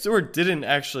 Isaiah Stewart didn't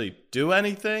actually do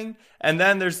anything. And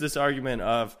then there's this argument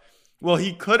of, well,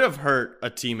 he could have hurt a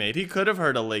teammate. He could have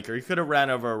hurt a Laker. He could have ran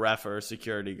over a ref or a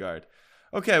security guard.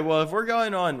 Okay, well, if we're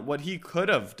going on what he could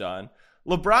have done,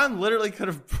 LeBron literally could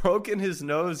have broken his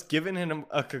nose, given him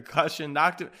a concussion,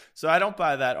 knocked him. So I don't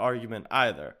buy that argument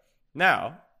either.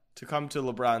 Now, to come to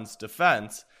LeBron's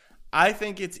defense, I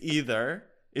think it's either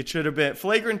it should have been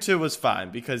flagrant 2 was fine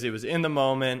because it was in the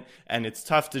moment and it's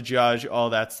tough to judge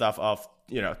all that stuff off,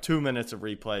 2 minutes of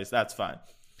replays. That's fine.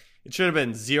 It should have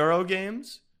been 0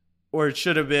 games. Or it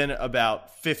should have been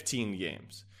about 15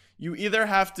 games. You either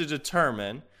have to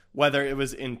determine whether it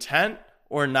was intent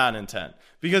or non-intent.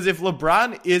 Because if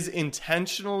LeBron is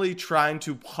intentionally trying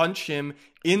to punch him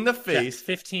in the face...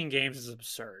 15 games is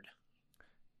absurd.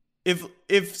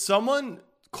 If someone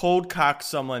cold cocks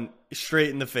someone straight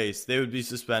in the face, they would be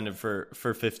suspended for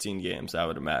 15 games, I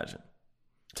would imagine.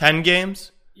 10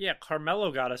 games? Yeah,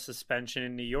 Carmelo got a suspension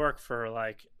in New York for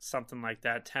something like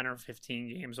that, 10 or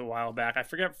 15 games a while back. I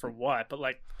forget for what, but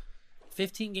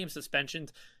 15 game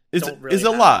suspensions don't really is a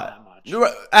lot. That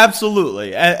much.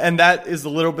 Absolutely. And that is a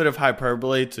little bit of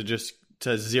hyperbole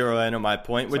to zero in on my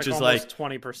point, it's which is almost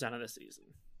 20% of the season.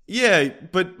 Yeah,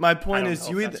 but my point is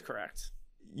that's correct.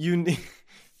 You need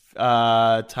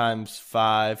times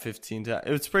 5, 15 times.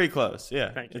 It's pretty close.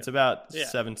 Yeah. It's about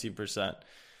 17%.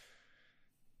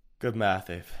 Good math,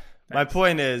 Abe. My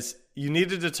point is, you need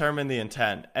to determine the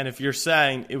intent. And if you're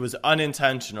saying it was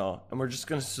unintentional and we're just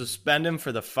going to suspend him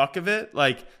for the fuck of it,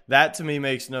 that to me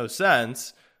makes no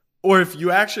sense. Or if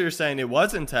you actually are saying it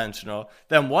was intentional,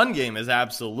 then 1 game is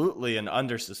absolutely an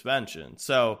under suspension.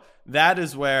 So that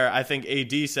is where I think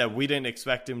AD said we didn't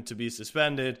expect him to be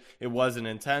suspended. It wasn't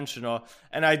intentional.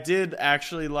 And I did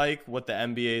actually like what the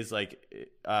NBA's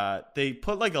they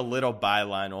put a little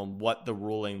byline on what the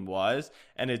ruling was.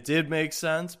 And it did make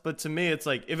sense. But to me, it's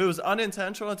if it was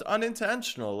unintentional, it's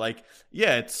unintentional.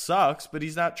 Yeah, it sucks, but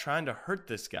he's not trying to hurt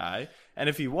this guy. And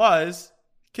if he was...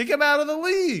 kick him out of the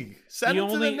league. Send him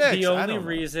to the Knicks. The only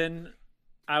reason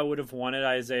I would have wanted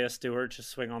Isaiah Stewart to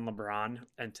swing on LeBron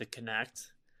and to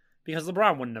connect, because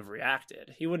LeBron wouldn't have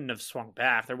reacted. He wouldn't have swung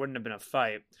back. There wouldn't have been a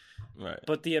fight. Right.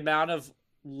 But the amount of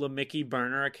LeMickey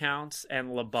burner accounts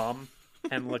and LeBum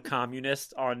and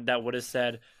LeCommunist on that would have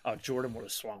said, oh, Jordan would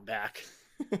have swung back.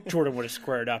 Jordan would have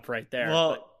squared up right there.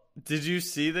 Well, did you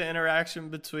see the interaction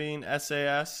between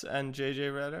SAS and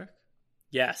JJ Redick?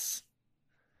 Yes.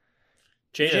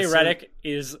 JJ Redick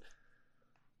is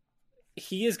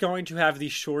going to have the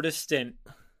shortest stint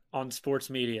on sports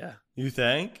media. You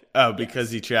think? Oh,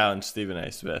 because he challenged Stephen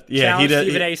A. Smith. Yeah, challenged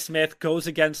Stephen A. Smith, goes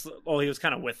against. Well, he was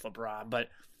kind of with LeBron, but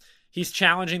he's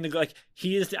challenging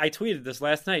he is. I tweeted this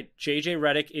last night. JJ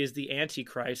Redick is the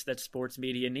antichrist that sports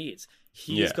media needs.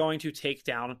 He is going to take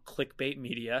down clickbait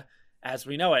media as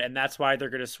we know it, and that's why they're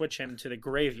going to switch him to the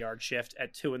graveyard shift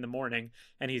at 2 a.m,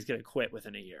 and he's going to quit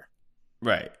within a year.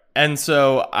 Right. And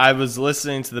so I was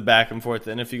listening to the back and forth,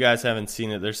 and if you guys haven't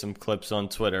seen it, there's some clips on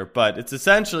Twitter, but it's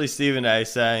essentially Stephen A.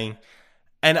 saying,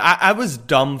 and I was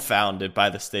dumbfounded by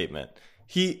the statement.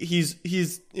 He's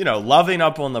loving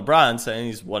up on LeBron, saying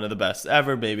he's one of the best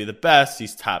ever, maybe the best.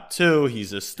 He's top 2.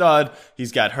 He's a stud.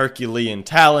 He's got Herculean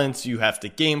talents. You have to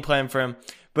game plan for him.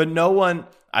 But no one,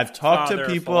 I've talked to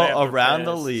people around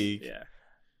the league,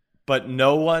 but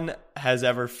no one has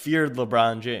ever feared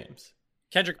LeBron James.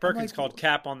 Kendrick Perkins called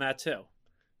cap on that too.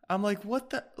 I'm like,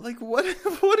 what are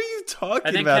you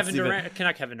talking about?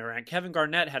 Kevin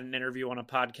Garnett had an interview on a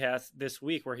podcast this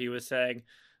week where he was saying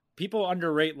people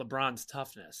underrate LeBron's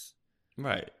toughness.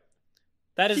 Right.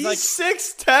 That is He's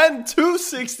 6'10",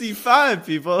 265,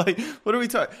 people. Like, what are we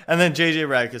talking? And then JJ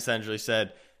Redick essentially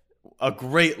said a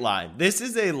great line. This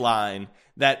is a line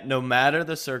that no matter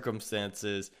the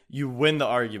circumstances, you win the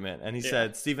argument. And he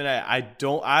said, Stephen A.,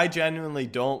 I genuinely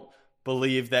don't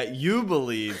believe that you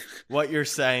believe what you're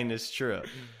saying is true.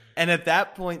 And at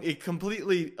that point, it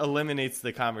completely eliminates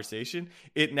the conversation.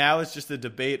 It now is just a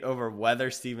debate over whether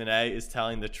Stephen A. is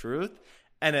telling the truth.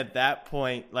 And at that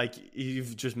point,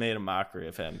 you've just made a mockery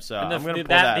of him. So I'm going to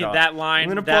pull that line. I'm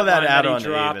going to pull that out on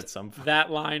Abe at some point.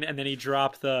 That line, and then he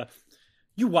dropped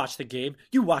you watch the game.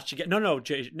 You watch the game.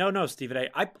 No, Stephen A.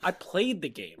 I played the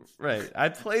game. Right. I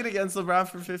played against LeBron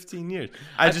for 15 years.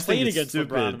 I just think it's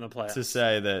stupid LeBron in the playoffs. To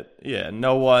say that,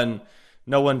 no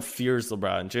one fears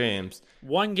LeBron James.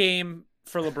 One game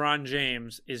for LeBron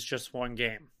James is just one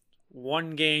game.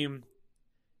 One game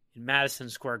in Madison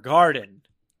Square Garden.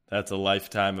 That's a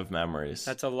lifetime of memories.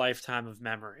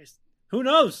 Who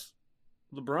knows?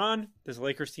 LeBron, this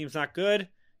Lakers team's not good.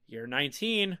 Year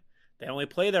 19. They only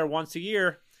play there once a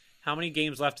year. How many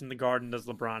games left in the Garden does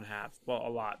LeBron have? Well, a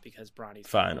lot because Bronny's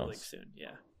finals in the league soon.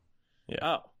 Yeah.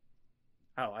 Oh,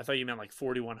 I thought you meant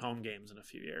 41 home games in a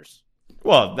few years.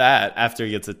 Well, that after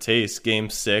he gets a taste, Game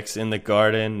 6 in the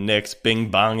Garden, Knicks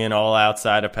bing-bonging all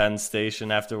outside of Penn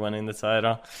Station after winning the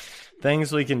title.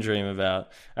 Things we can dream about.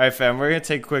 All right, fam, we're going to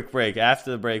take a quick break. After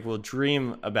the break, we'll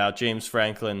dream about James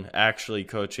Franklin actually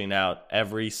coaching out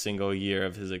every single year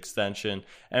of his extension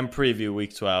and preview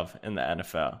Week 12 in the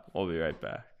NFL. We'll be right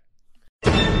back.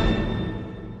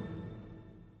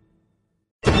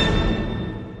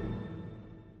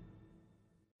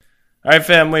 All right,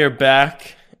 fam, we are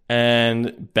back.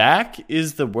 And back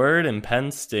is the word in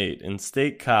Penn State, in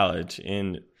State College,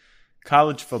 in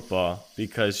college football,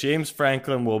 because James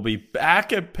Franklin will be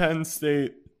back at Penn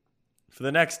State for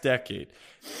the next decade.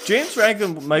 James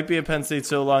Franklin might be at Penn State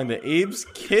so long that Abe's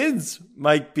kids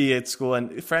might be at school,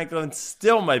 and Franklin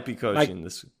still might be coaching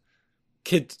this.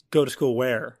 Kids go to school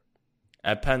where?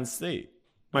 At Penn State.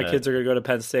 My kids are going to go to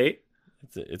Penn State?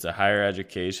 It's a higher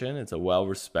education. It's a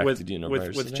well-respected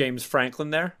university. With James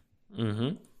Franklin there?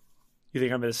 Mm-hmm. You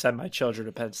think I'm going to send my children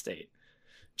to Penn State?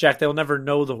 Jack, they'll never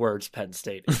know the words Penn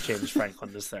State if James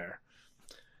Franklin is there.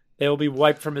 They will be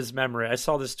wiped from his memory. I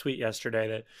saw this tweet yesterday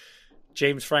that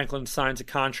James Franklin signs a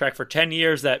contract for 10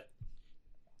 years that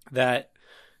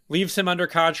leaves him under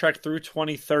contract through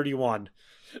 2031.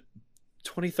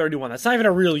 2031. That's not even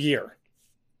a real year.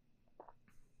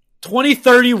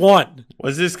 2031.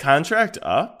 Was his contract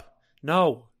up?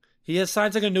 No. He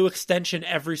signs a new extension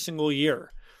every single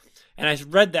year. And I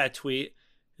read that tweet.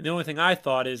 And the only thing I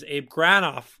thought is Abe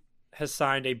Granoff has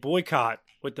signed a boycott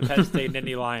with the Penn State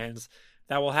Nittany Lions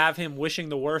that will have him wishing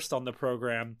the worst on the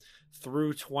program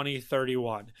through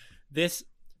 2031. This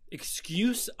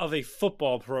excuse of a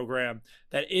football program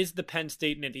that is the Penn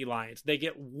State Nittany Lions. They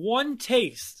get one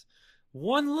taste,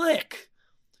 one lick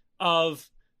of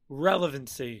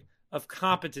relevancy, of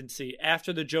competency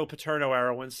after the Joe Paterno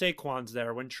era, when Saquon's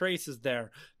there, when Trace is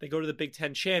there. They go to the Big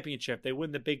Ten championship. They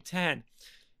win the Big Ten.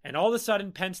 And all of a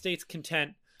sudden, Penn State's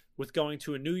content with going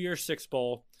to a New Year's Six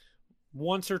Bowl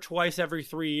once or twice every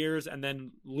 3 years and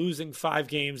then losing 5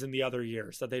 games in the other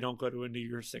years that they don't go to a New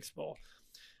Year's Six Bowl.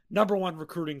 Number 1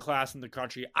 recruiting class in the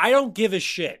country. I don't give a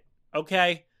shit,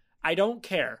 okay? I don't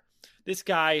care. This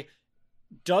guy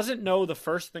doesn't know the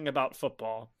first thing about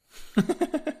football.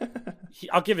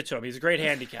 I'll give it to him. He's a great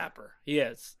handicapper. He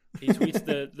is. He tweets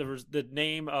the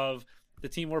name of the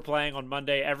team we're playing on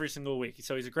Monday every single week.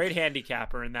 So he's a great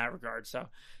handicapper in that regard. So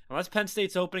unless Penn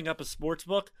State's opening up a sports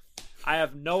book, I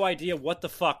have no idea what the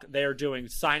fuck they are doing,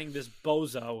 signing this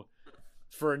bozo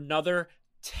for another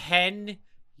 10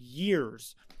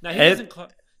 years. Now,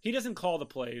 he doesn't call the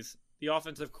plays. The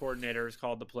offensive coordinator has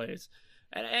called the plays.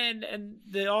 And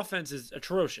the offense is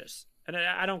atrocious. And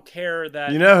I don't care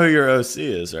that... You know who your OC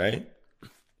is, right?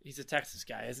 He's a Texas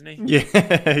guy, isn't he?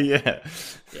 Yeah, yeah.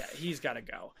 Yeah, he's got to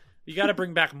go. You got to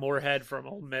bring back Moorhead from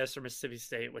Ole Miss or Mississippi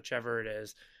State, whichever it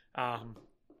is.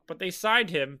 But they signed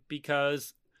him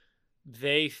because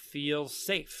they feel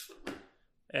safe.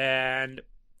 And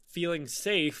feeling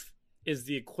safe is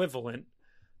the equivalent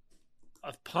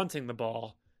of punting the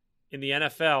ball in the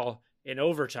NFL in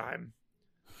overtime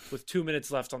with 2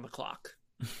 minutes left on the clock.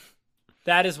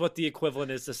 That is what the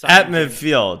equivalent is to signing at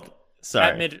midfield.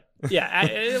 Sorry.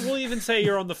 We'll even say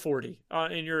you're on the 40.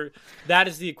 That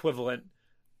is the equivalent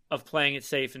of playing it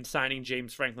safe and signing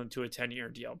James Franklin to a 10-year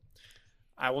deal.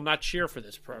 I will not cheer for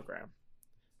this program.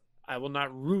 I will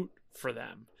not root for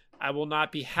them. I will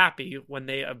not be happy when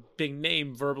a big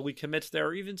name verbally commits there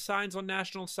or even signs on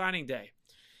National Signing Day.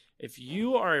 If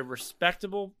you are a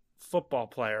respectable football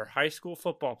player, high school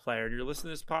football player, and you're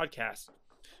listening to this podcast,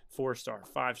 4-star,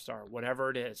 5-star,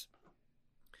 whatever it is,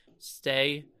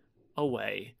 stay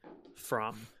away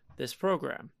from this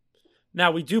program.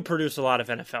 Now, we do produce a lot of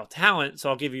NFL talent, so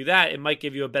I'll give you that. It might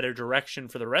give you a better direction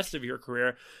for the rest of your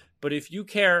career. But if you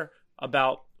care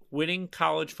about winning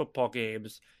college football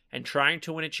games and trying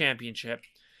to win a championship,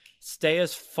 stay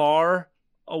as far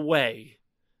away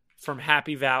from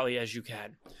Happy Valley as you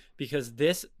can, because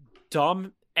this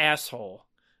dumb asshole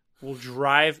will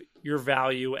drive your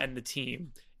value and the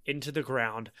team into the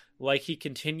ground like he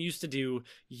continues to do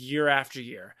year after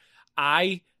year.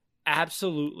 I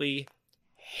absolutely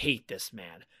hate this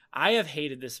man. I have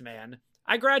hated this man.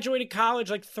 I graduated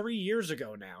college like 3 years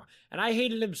ago now, and I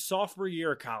hated him sophomore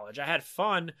year of college. I had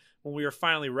fun when we were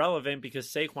finally relevant because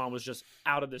Saquon was just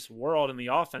out of this world and the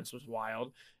offense was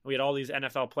wild. We had all these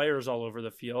NFL players all over the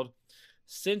field.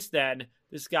 Since then,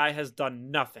 this guy has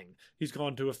done nothing. He's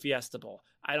gone to a Fiesta Bowl.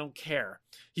 I don't care.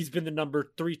 He's been the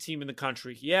number 3 team in the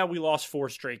country. Yeah, we lost 4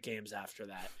 straight games after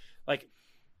that.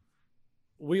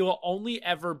 We will only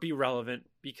ever be relevant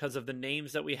because of the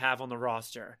names that we have on the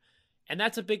roster. And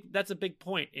that's a big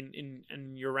point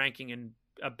in your ranking and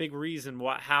a big reason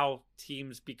how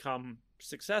teams become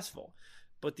successful.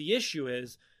 But the issue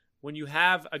is when you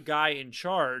have a guy in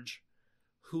charge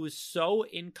who is so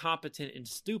incompetent and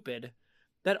stupid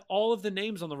that all of the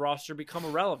names on the roster become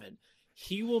irrelevant.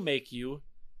 He will make you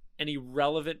an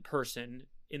irrelevant person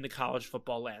in the college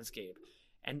football landscape.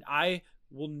 And I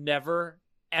will never,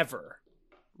 ever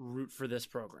root for this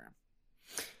program.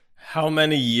 How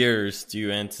many years do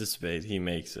you anticipate he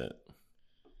makes it?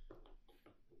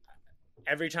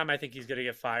 Every time I think he's going to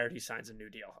get fired, he signs a new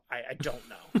deal. I don't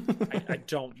know. I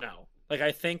don't know.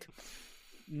 I think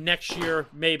next year,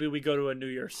 maybe we go to a New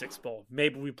Year's Six Bowl.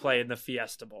 Maybe we play in the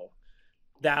Fiesta Bowl.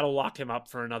 That'll lock him up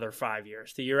for another 5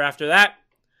 years. The year after that,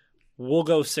 we'll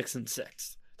go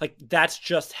 6-6. That's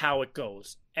just how it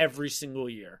goes every single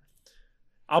year.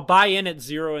 I'll buy in at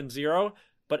 0-0,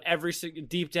 but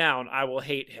deep down, I will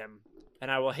hate him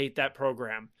and I will hate that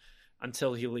program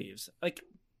until he leaves.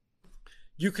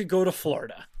 You could go to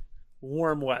Florida,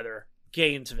 warm weather,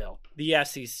 Gainesville, the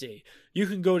SEC. You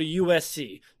can go to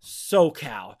USC,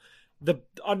 SoCal, the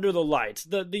Under the Lights,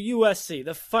 the USC,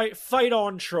 the Fight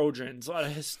On Trojans, a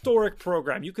historic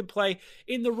program. You can play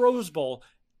in the Rose Bowl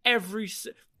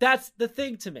that's the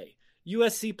thing to me.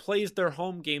 USC plays their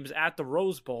home games at the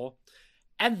Rose Bowl,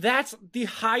 and that's the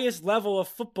highest level of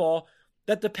football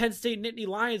that the Penn State Nittany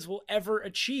Lions will ever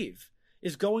achieve,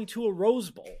 is going to a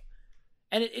Rose Bowl.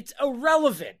 And it's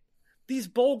irrelevant. These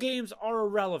bowl games are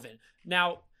irrelevant.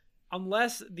 Now,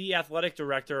 unless the athletic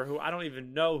director, who I don't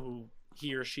even know who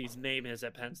he or she's name is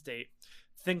at Penn State,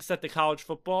 thinks that the college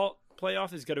football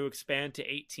playoff is going to expand to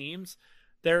 8 teams,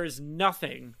 there is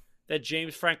nothing that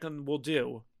James Franklin will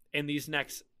do in these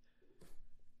next...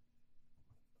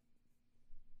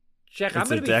 Jack, I'm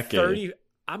going to be 30.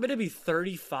 I'm going to be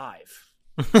 35.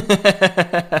 When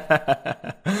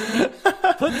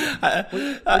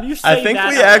you say I think that,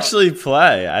 we actually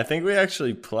play. I think we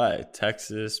actually play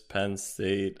Texas, Penn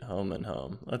State, home and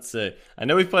home. Let's see. I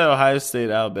know we play Ohio State,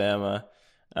 Alabama.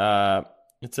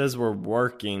 It says we're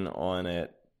working on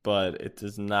it, but it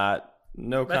does not.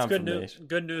 No That's confirmation.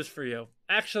 Good news for you.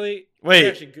 Actually,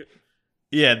 wait.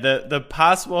 Yeah, the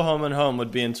possible home and home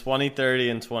would be in 2030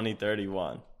 and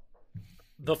 2031.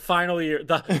 The final year,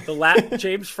 the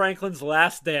James Franklin's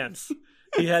last dance.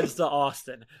 He heads to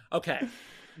Austin. Okay,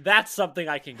 that's something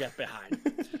I can get behind.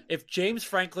 If James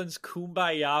Franklin's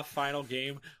Kumbaya final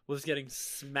game was getting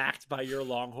smacked by your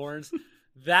Longhorns,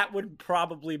 that would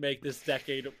probably make this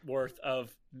decade worth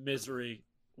of misery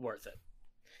worth it.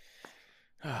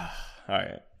 All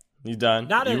right. You done?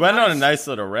 You went on a nice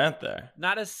little rant there.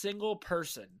 Not a single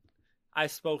person I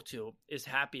spoke to is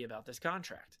happy about this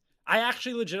contract. I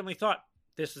actually legitimately thought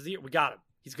this was the year. We got him.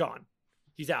 He's gone.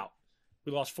 He's out.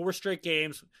 We lost 4 straight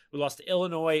games. We lost to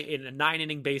Illinois in a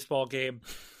 9-inning baseball game.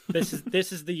 This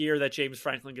is the year that James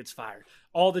Franklin gets fired.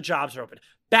 All the jobs are open.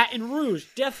 Baton Rouge,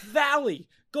 Death Valley,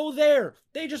 go there.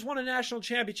 They just won a national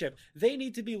championship. They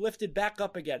need to be lifted back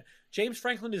up again. James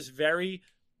Franklin is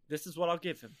this is what I'll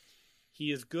give him.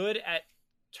 He is good at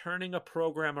turning a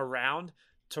program around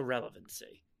to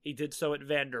relevancy. He did so at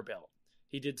Vanderbilt.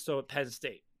 He did so at Penn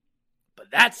State. But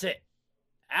that's it.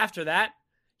 After that,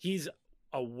 he's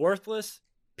a worthless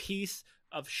piece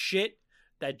of shit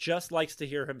that just likes to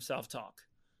hear himself talk.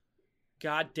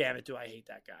 God damn it, do I hate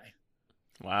that guy.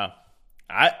 Wow.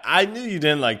 I knew you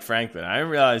didn't like Franklin. I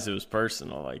didn't realize it was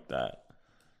personal like that.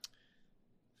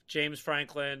 James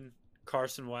Franklin,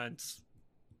 Carson Wentz,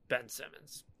 Ben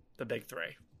Simmons. The big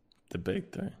three. The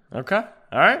big three. Okay.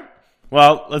 All right.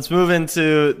 Well, let's move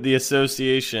into the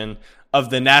association of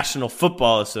the National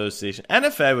Football Association.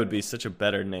 NFA would be such a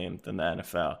better name than the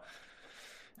NFL.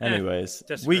 Anyways,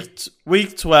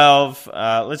 week 12.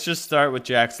 Let's just start with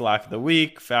Jack's lock of the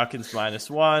week. Falcons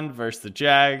 -1 versus the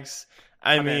Jags.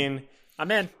 I'm in.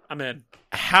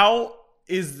 How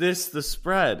is this the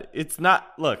spread? It's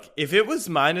not. Look, if it was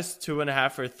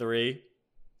 -2.5 or 3,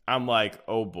 I'm like,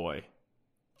 oh boy,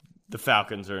 the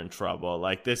Falcons are in trouble.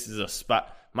 Like, this is a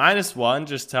spot. -1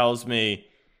 just tells me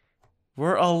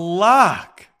we're a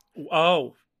lock.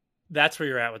 Oh, that's where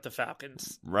you're at with the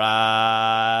Falcons.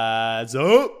 Rise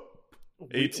up.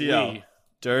 ATL.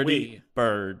 Dirty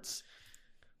Birds.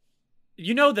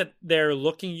 You know that they're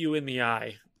looking you in the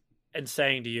eye and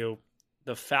saying to you,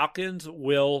 the Falcons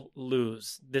will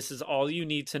lose. This is all you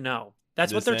need to know.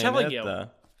 That's what they're telling you.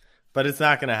 Though. But it's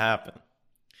not going to happen.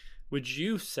 Would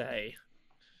you say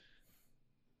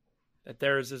that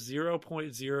there is a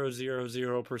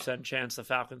 0.000% chance the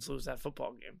Falcons lose that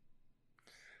football game?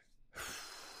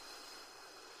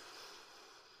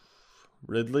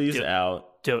 Ridley's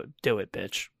out. Do it,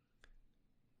 bitch.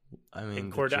 I mean, I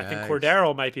think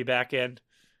Cordero might be back in.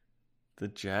 The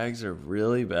Jags are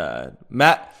really bad.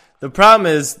 Matt, the problem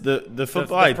is the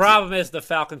football. The problem is the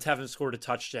Falcons haven't scored a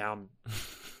touchdown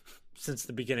since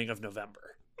the beginning of November.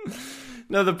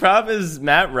 No, the problem is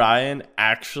Matt Ryan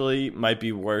actually might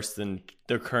be worse than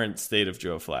the current state of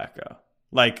Joe Flacco.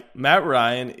 Like, Matt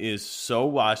Ryan is so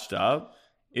washed up,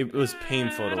 it was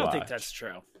painful to watch. I don't think that's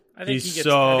true. I think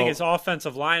I think his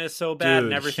offensive line is so bad,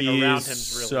 and everything around him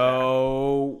is really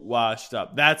so washed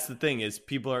up. That's the thing, is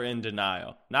people are in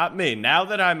denial. Not me. Now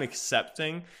that I'm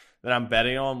accepting that I'm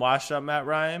betting on washed up Matt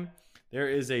Ryan, there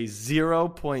is a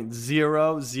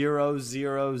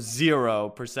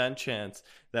 0.00000% chance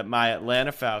that my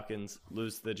Atlanta Falcons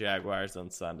lose to the Jaguars on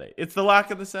Sunday. It's the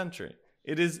lock of the century.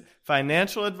 It is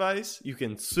financial advice. You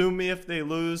can sue me if they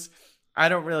lose. I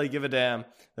don't really give a damn.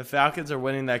 The Falcons are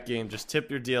winning that game. Just tip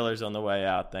your dealers on the way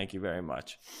out. Thank you very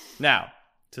much. Now,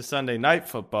 to Sunday Night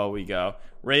Football we go.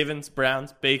 Ravens,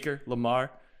 Browns, Baker,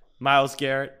 Lamar, Myles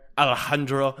Garrett,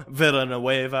 Alejandro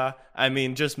Villanueva. I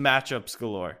mean, just matchups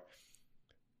galore.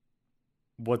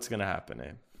 What's going to happen,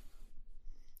 Abe?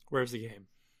 Where's the game?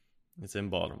 It's in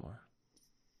Baltimore.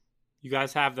 You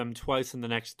guys have them twice in the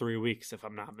next 3 weeks, if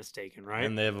I'm not mistaken, right?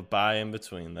 And they have a bye in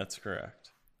between. That's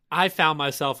correct. I found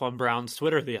myself on Browns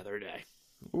Twitter the other day.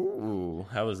 Ooh,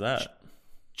 how was that?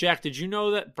 Jack, did you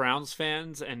know that Browns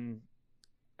fans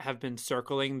have been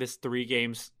circling this 3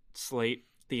 games slate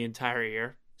the entire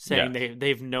year, saying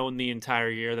they've known the entire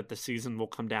year that the season will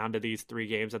come down to these 3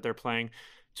 games that they're playing,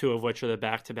 2 of which are the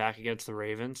back-to-back against the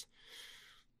Ravens?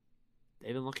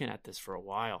 They've been looking at this for a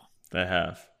while. They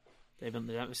have. Does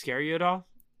that scare you at all?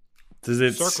 Does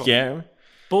it scare me?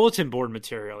 Bulletin board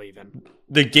material, even.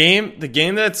 The game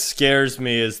that scares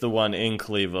me is the one in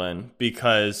Cleveland,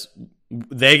 because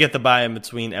they get the bye in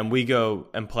between and we go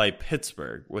and play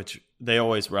Pittsburgh, which they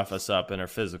always rough us up and are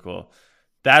physical.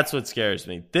 That's what scares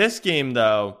me. This game,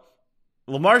 though,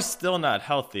 Lamar's still not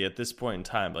healthy at this point in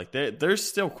time. Like, there's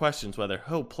still questions whether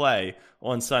he'll play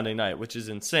on Sunday night, which is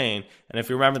insane. And if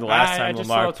you remember the last time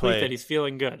Lamar played, that he's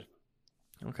feeling good.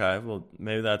 Okay, well,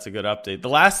 maybe that's a good update. The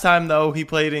last time, though, he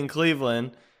played in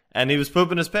Cleveland, and he was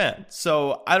pooping his pants.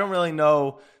 So I don't really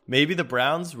know. Maybe the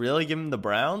Browns really give him the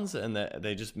Browns, and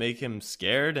they just make him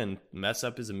scared and mess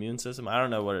up his immune system. I don't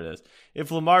know what it is.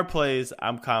 If Lamar plays,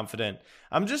 I'm confident.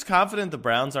 I'm just confident the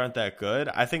Browns aren't that good.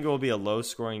 I think it will be a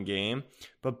low-scoring game.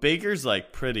 But Baker's,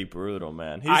 like, pretty brutal,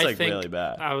 man. He's really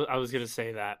bad. I was going to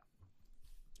say that.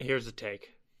 Here's the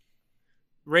take.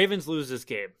 Ravens lose this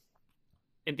game.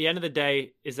 at the end of the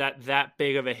day, is that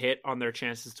big of a hit on their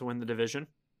chances to win the division?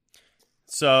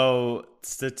 So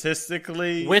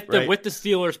statistically, with the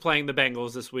Steelers playing the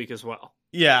Bengals this week as well.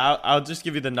 Yeah, I'll just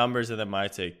give you the numbers and then my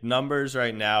take. Numbers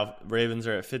right now, Ravens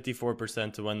are at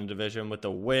 54% to win the division. With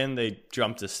the win, they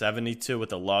jumped to 72. With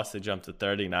the loss, they jumped to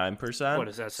 39%. What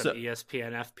is that, some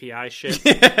ESPN FPI shit?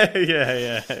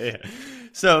 Yeah.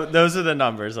 So those are the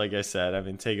numbers, like I said. I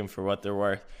mean, take them for what they're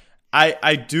worth.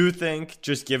 I do think,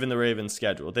 just given the Ravens'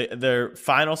 schedule, their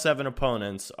final 7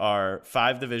 opponents are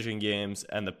 5 division games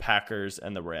and the Packers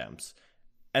and the Rams.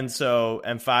 And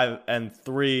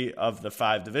 3 of the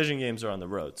 5 division games are on the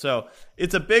road. So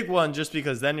it's a big one just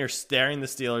because then you're staring the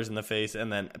Steelers in the face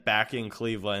and then back in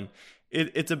Cleveland.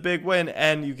 It's a big win,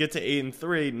 and you get to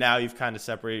 8-3. Now you've kind of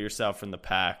separated yourself from the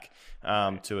pack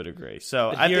to a degree.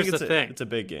 So I think it's a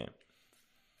big game.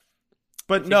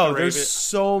 But no, there's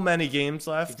so many games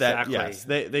left that, yes,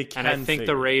 they can. And I think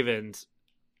the Ravens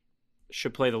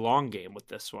should play the long game with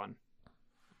this one.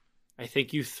 I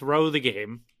think you throw the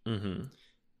game. Mm-hmm.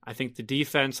 I think the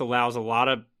defense allows a lot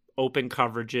of open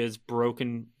coverages,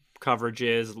 broken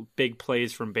coverages, big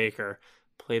plays from Baker.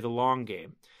 Play the long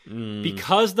game.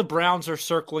 Because the Browns are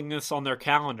circling this on their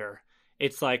calendar,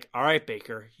 it's like, all right,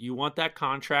 Baker, you want that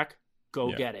contract?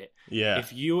 Go get it. Yeah.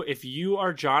 If you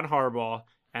are John Harbaugh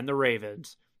and the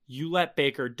Ravens, you let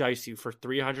Baker dice you for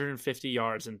 350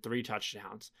 yards and 3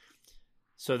 touchdowns.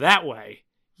 So that way,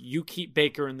 you keep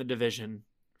Baker in the division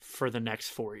for the next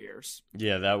 4 years.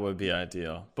 Yeah, that would be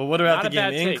ideal. But what about the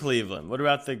game in Cleveland? What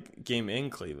about the game in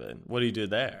Cleveland? What do you do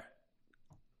there?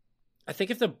 I think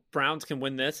if the Browns can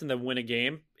win this and then win a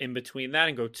game in between that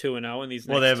and go 2-0 in these next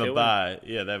 2. Well, they have a bye.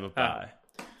 Yeah, they have a bye.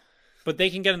 But they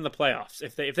can get in the playoffs.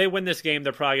 If they win this game,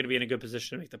 they're probably going to be in a good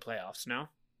position to make the playoffs, no?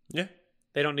 Yeah.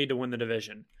 They don't need to win the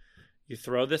division. You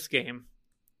throw this game.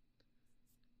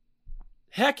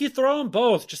 Heck, you throw them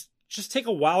both. Just take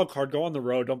a wild card. Go on the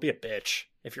road. Don't be a bitch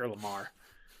if you're Lamar.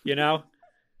 You know?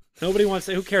 Nobody wants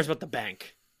to. Who cares about the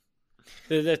bank?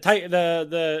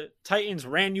 The Titans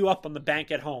ran you up on the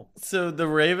bank at home. So the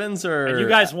Ravens are... And you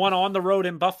guys won on the road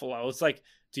in Buffalo. It's like,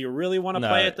 do you really want to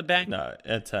play at the bank? No,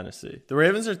 at Tennessee. The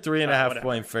Ravens are 3.5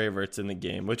 point favorites in the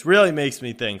game, which really makes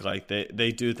me think like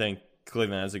they do think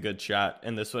Cleveland has a good shot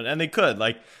in this one. And they could.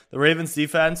 Like, the Ravens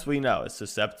defense, we know, is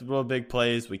susceptible to big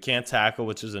plays. We can't tackle,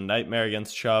 which is a nightmare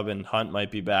against Chubb, and Hunt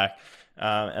might be back.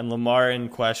 And Lamar in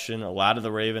question. A lot of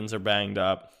the Ravens are banged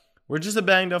up. We're just a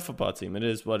banged up football team. It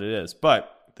is what it is.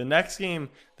 But the next game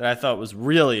that I thought was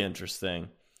really interesting,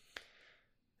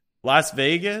 Las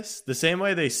Vegas, the same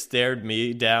way they stared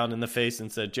me down in the face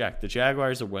and said, Jack, the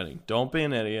Jaguars are winning. Don't be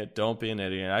an idiot. Don't be an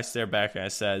idiot. And I stared back and I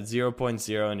said,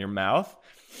 0.0 in your mouth.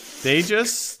 They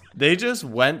just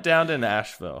went down to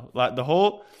Nashville. The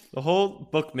whole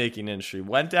bookmaking industry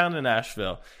went down to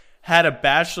Nashville, had a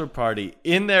bachelor party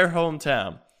in their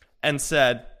hometown, and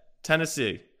said,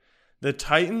 Tennessee, the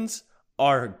Titans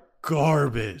are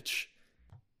garbage.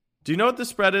 Do you know what the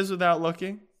spread is without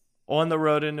looking on the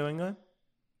road in New England?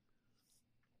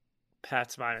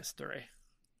 Pats -3.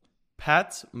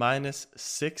 Pats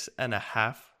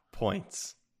 -6.5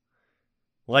 points.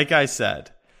 Like I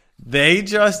said, they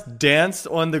just danced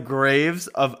on the graves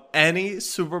of any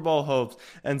Super Bowl hopes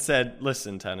and said,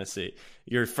 listen, Tennessee,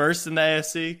 you're first in the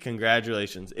AFC.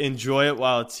 Congratulations. Enjoy it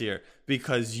while it's here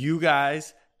because you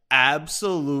guys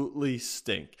absolutely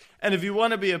stink. And if you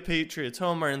want to be a Patriots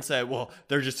homer and say, well,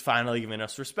 they're just finally giving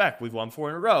us respect. We've won 4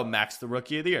 in a row. Max the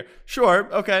Rookie of the Year.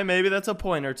 Sure. Okay. Maybe that's a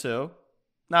point or two.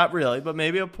 Not really, but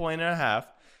maybe a point and a half.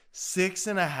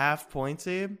 6.5 points,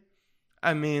 Abe.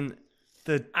 I mean,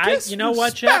 you know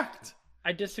what, Jack?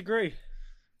 I disagree.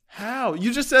 How?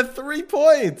 You just said 3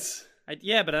 points.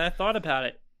 Yeah, but I thought about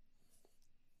it.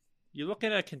 You look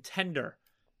at a contender,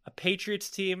 a Patriots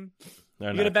team.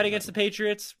 You're going to bet against the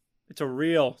Patriots? They're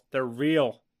real.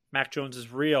 Mac Jones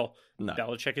is real. No.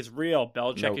 Belichick is real.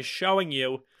 Belichick is showing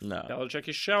you. No. Belichick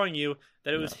is showing you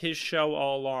that it was his show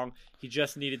all along. He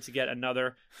just needed to get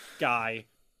another guy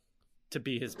to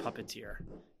be his puppeteer.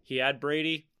 He had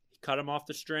Brady. He cut him off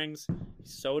the strings. He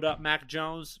sewed up Mac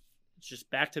Jones. It's just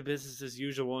back to business as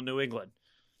usual in New England.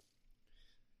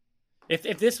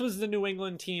 If this was the New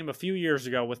England team a few years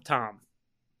ago with Tom,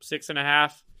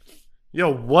 6.5. Yo,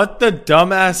 what the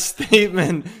dumbass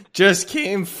statement just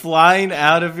came flying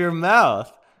out of your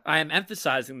mouth? I am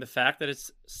emphasizing the fact that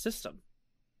it's system.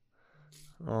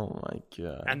 Oh, my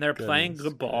God. And they're playing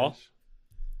good ball.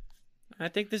 I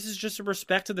think this is just a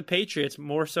respect to the Patriots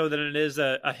more so than it is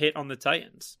a hit on the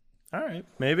Titans. All right.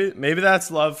 Maybe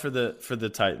that's love for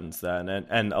the Titans then,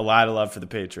 and a lot of love for the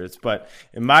Patriots. But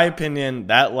in my opinion,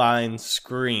 that line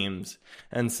screams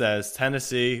and says,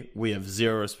 Tennessee, we have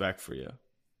zero respect for you.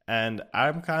 and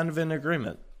I'm kind of in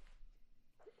agreement.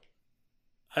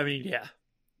 I mean, yeah.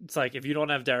 It's like if you don't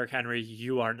have Derrick Henry,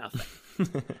 you are nothing.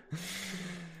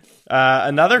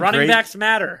 Another running great... backs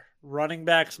matter. Running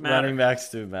backs matter. Running backs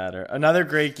do matter. Another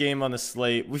great game on the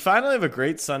slate. We finally have a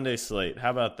great Sunday slate.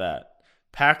 How about that?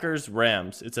 Packers,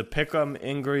 Rams. It's a pick'em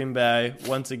in Green Bay.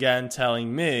 Once again,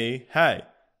 telling me, hey,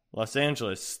 Los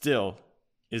Angeles still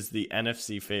is the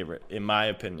NFC favorite, in my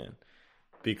opinion.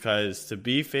 Because to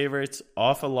be favorites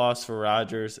off a loss for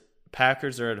Rodgers,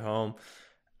 Packers are at home.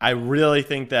 I really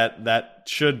think that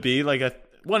should be like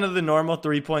one of the normal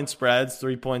 3-point spreads,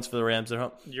 3 points for the Rams at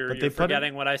home. You're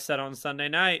forgetting what I said on Sunday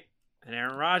night. And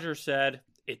Aaron Rodgers said,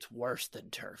 it's worse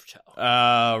than turf toe.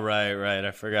 Oh, right.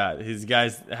 I forgot. His guy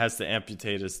has to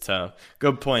amputate his toe.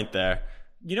 Good point there.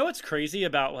 You know what's crazy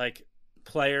about like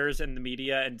players and the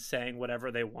media and saying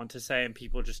whatever they want to say and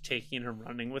people just taking and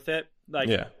running with it? Like,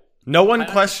 yeah. No one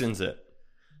questions it.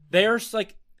 They're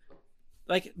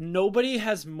like nobody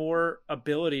has more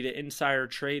ability to insider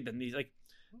trade than these. Like,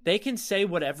 they can say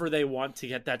whatever they want to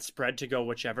get that spread to go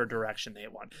whichever direction they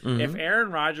want. Mm-hmm. If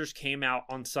Aaron Rodgers came out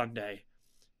on Sunday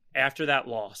after that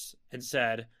loss and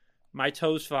said, my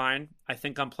toe's fine, I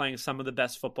think I'm playing some of the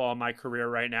best football in my career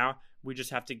right now, we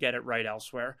just have to get it right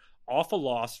elsewhere. Off a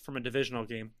loss from a divisional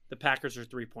game, the Packers are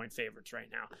 3-point favorites right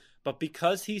now. But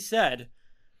because he said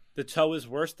the toe is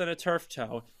worse than a turf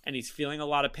toe and he's feeling a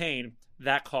lot of pain,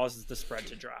 that causes the spread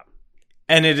to drop.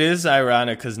 And it is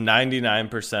ironic because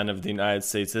 99% of the United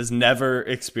States has never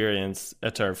experienced a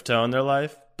turf toe in their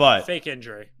life. But fake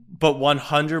injury. But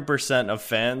 100% of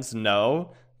fans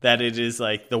know that it is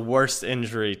like the worst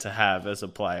injury to have as a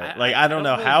player. I don't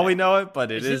know how we know it,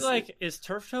 but it is. Is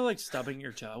turf toe like stubbing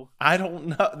your toe? I don't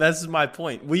know. That's my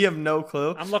point. We have no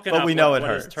clue. I'm looking but up we know it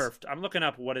hurts. I'm looking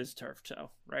up what is turf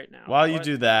toe right now. While you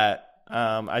do that,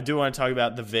 I do want to talk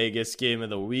about the Vegas game of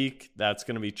the week. That's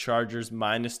going to be Chargers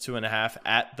 -2.5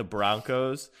 at the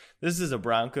Broncos. This is a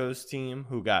Broncos team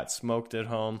who got smoked at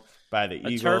home by the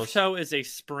Eagles. A turf toe is a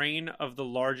sprain of the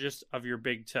largest of your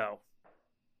big toe.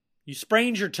 You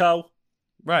sprained your toe.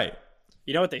 Right.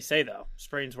 You know what they say, though?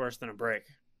 Sprain's worse than a break.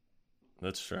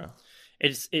 That's true.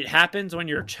 It happens when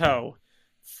your toe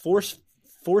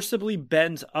forcibly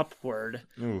bends upward,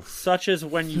 such as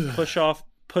when you push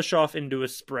off into a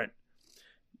sprint.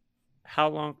 How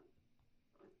long?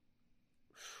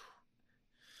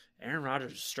 Aaron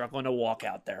Rodgers is struggling to walk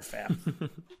out there,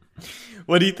 fam.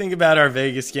 What do you think about our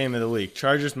Vegas game of the week?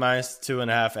 Chargers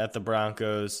 -2.5 at the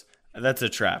Broncos. That's a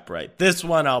trap, right? This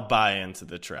one, I'll buy into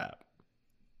the trap.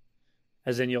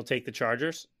 As in, you'll take the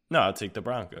Chargers? No, I'll take the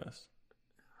Broncos.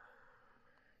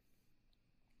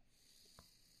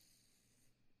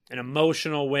 An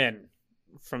emotional win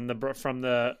from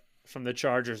the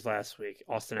Chargers last week.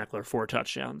 Austin Eckler 4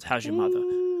 touchdowns. How's your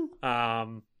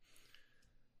mother?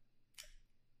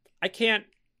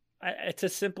 It's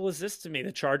as simple as this to me.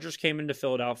 The Chargers came into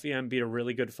Philadelphia and beat a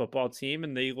really good football team,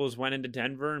 and the Eagles went into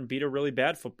Denver and beat a really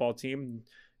bad football team.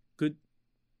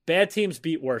 Bad teams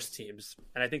beat worse teams,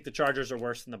 and I think the Chargers are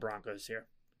worse than the Broncos here.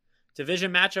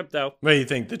 Division matchup, though. Wait, you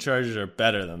think the Chargers are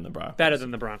better than the Broncos? Better than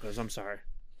the Broncos, I'm sorry.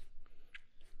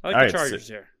 I like the Chargers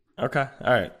here. Okay,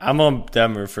 all right. I'm on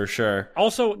Denver for sure.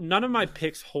 Also, none of my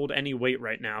picks hold any weight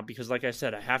right now because, like I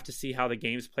said, I have to see how the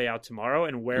games play out tomorrow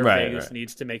and where Vegas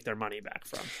needs to make their money back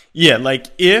from. Yeah, like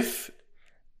if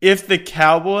the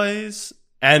Cowboys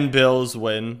and Bills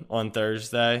win on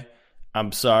Thursday,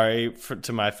 I'm sorry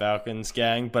to my Falcons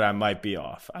gang, but I might be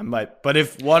off. But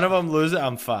if one of them loses,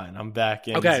 I'm fine. I'm back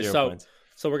in. Okay, 0 points.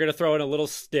 So we're gonna throw in a little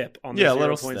stip on the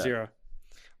 0.0.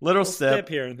 Little stip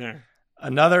here and there.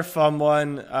 Another fun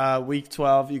one, week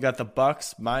 12, you got the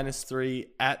Bucks -3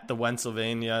 at the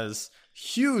Pennsylvanias.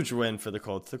 Huge win for the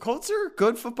Colts. The Colts are a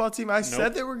good football team. I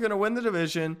said they were going to win the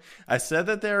division. I said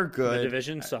that they're good. The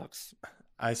division sucks.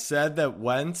 I said that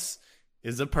Wentz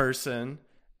is a person,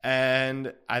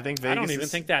 and I think Vegas I don't even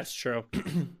think that's true.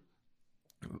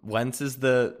 Wentz is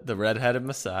the redheaded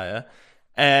messiah.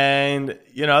 And,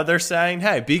 they're saying,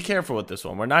 hey, be careful with this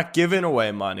one. We're not giving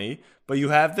away money, but you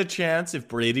have the chance if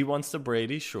Brady wants to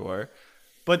Brady, sure.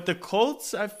 But the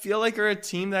Colts, I feel like, are a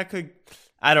team that could,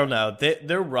 I don't know.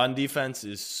 Their run defense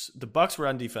the Bucs'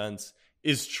 run defense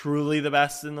is truly the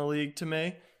best in the league to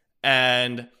me.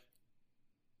 And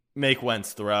make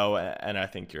Wentz throw, and I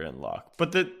think you're in luck.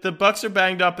 But the Bucs are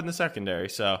banged up in the secondary,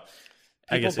 so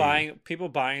people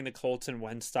buying the Colts and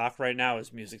Wentz stock right now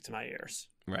is music to my ears.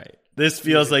 Right. This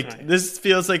feels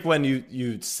like when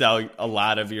you sell a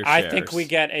lot of your shares.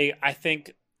 I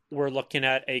think we're looking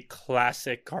at a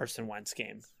classic Carson Wentz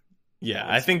game. Yeah,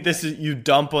 I think this is you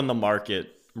dump on the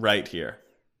market right here.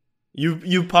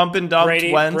 You pump and dump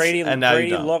Wentz, and now you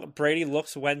don't. Brady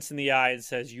looks Wentz in the eye and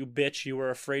says, "You bitch, you were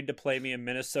afraid to play me in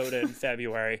Minnesota in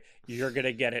February. You're going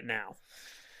to get it now."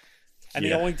 And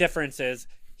the only difference is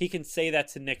he can say that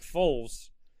to Nick Foles,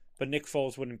 but Nick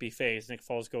Foles wouldn't be fazed. Nick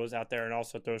Foles goes out there and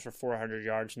also throws for 400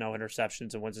 yards, no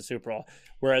interceptions, and wins the Super Bowl.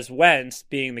 Whereas Wentz,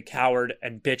 being the coward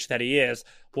and bitch that he is,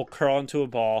 will curl into a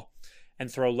ball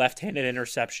and throw left-handed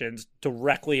interceptions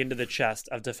directly into the chest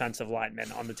of defensive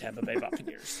linemen on the Tampa Bay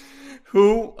Buccaneers.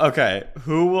 Who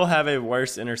will have a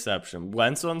worse interception,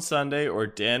 Wentz on Sunday or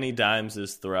Danny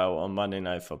Dimes' throw on Monday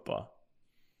Night Football?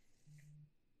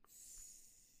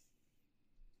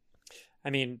 I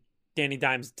mean, Danny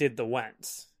Dimes did the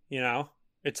Wentz,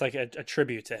 It's like a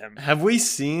tribute to him. Have we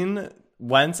seen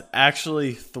Wentz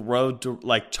actually throw,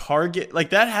 target?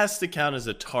 Like, that has to count as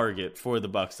a target for the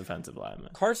Bucs defensive lineman.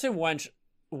 Carson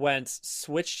Wentz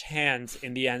switched hands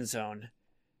in the end zone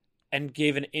and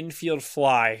gave an infield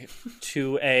fly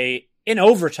to in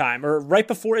overtime or right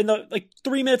before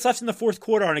 3 minutes left in the fourth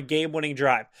quarter on a game-winning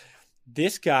drive.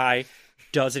 This guy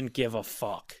doesn't give a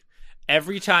fuck.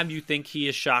 Every time you think he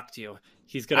has shocked you,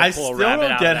 he's going to pull a rabbit out. I still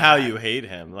don't get how you hate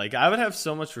him. Like, I would have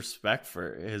so much respect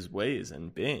for his ways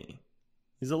and being.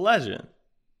 He's a legend.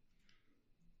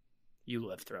 You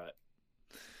lived through it.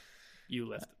 You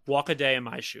lived. Walk a day in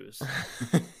my shoes.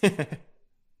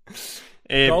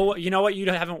 Go, you know what you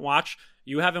haven't watched?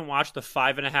 You haven't watched the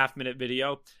 5.5-minute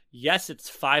video. Yes, it's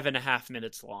 5.5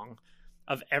 minutes long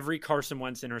of every Carson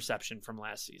Wentz interception from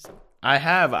last season. I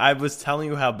have. I was telling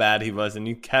you how bad he was, and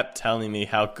you kept telling me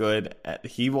how good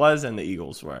he was and the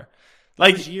Eagles were.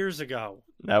 That was years ago.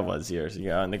 That was years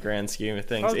ago in the grand scheme of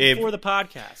things. Before the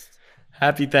podcast.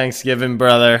 Happy Thanksgiving,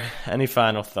 brother. Any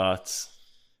final thoughts?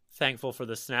 Thankful for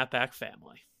the Snapback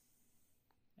family.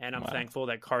 And I'm thankful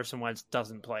that Carson Wentz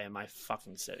doesn't play in my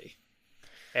fucking city.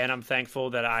 And I'm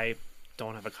thankful that I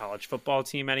don't have a college football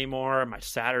team anymore. My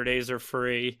Saturdays are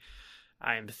free.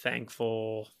 I am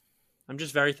thankful. I'm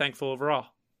just very thankful overall.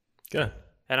 Good.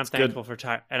 And I'm thankful for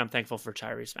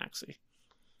Tyrese Maxey.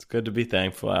 It's good to be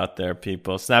thankful out there,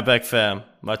 people. Snapback fam,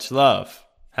 much love.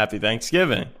 Happy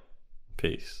Thanksgiving.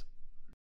 Peace.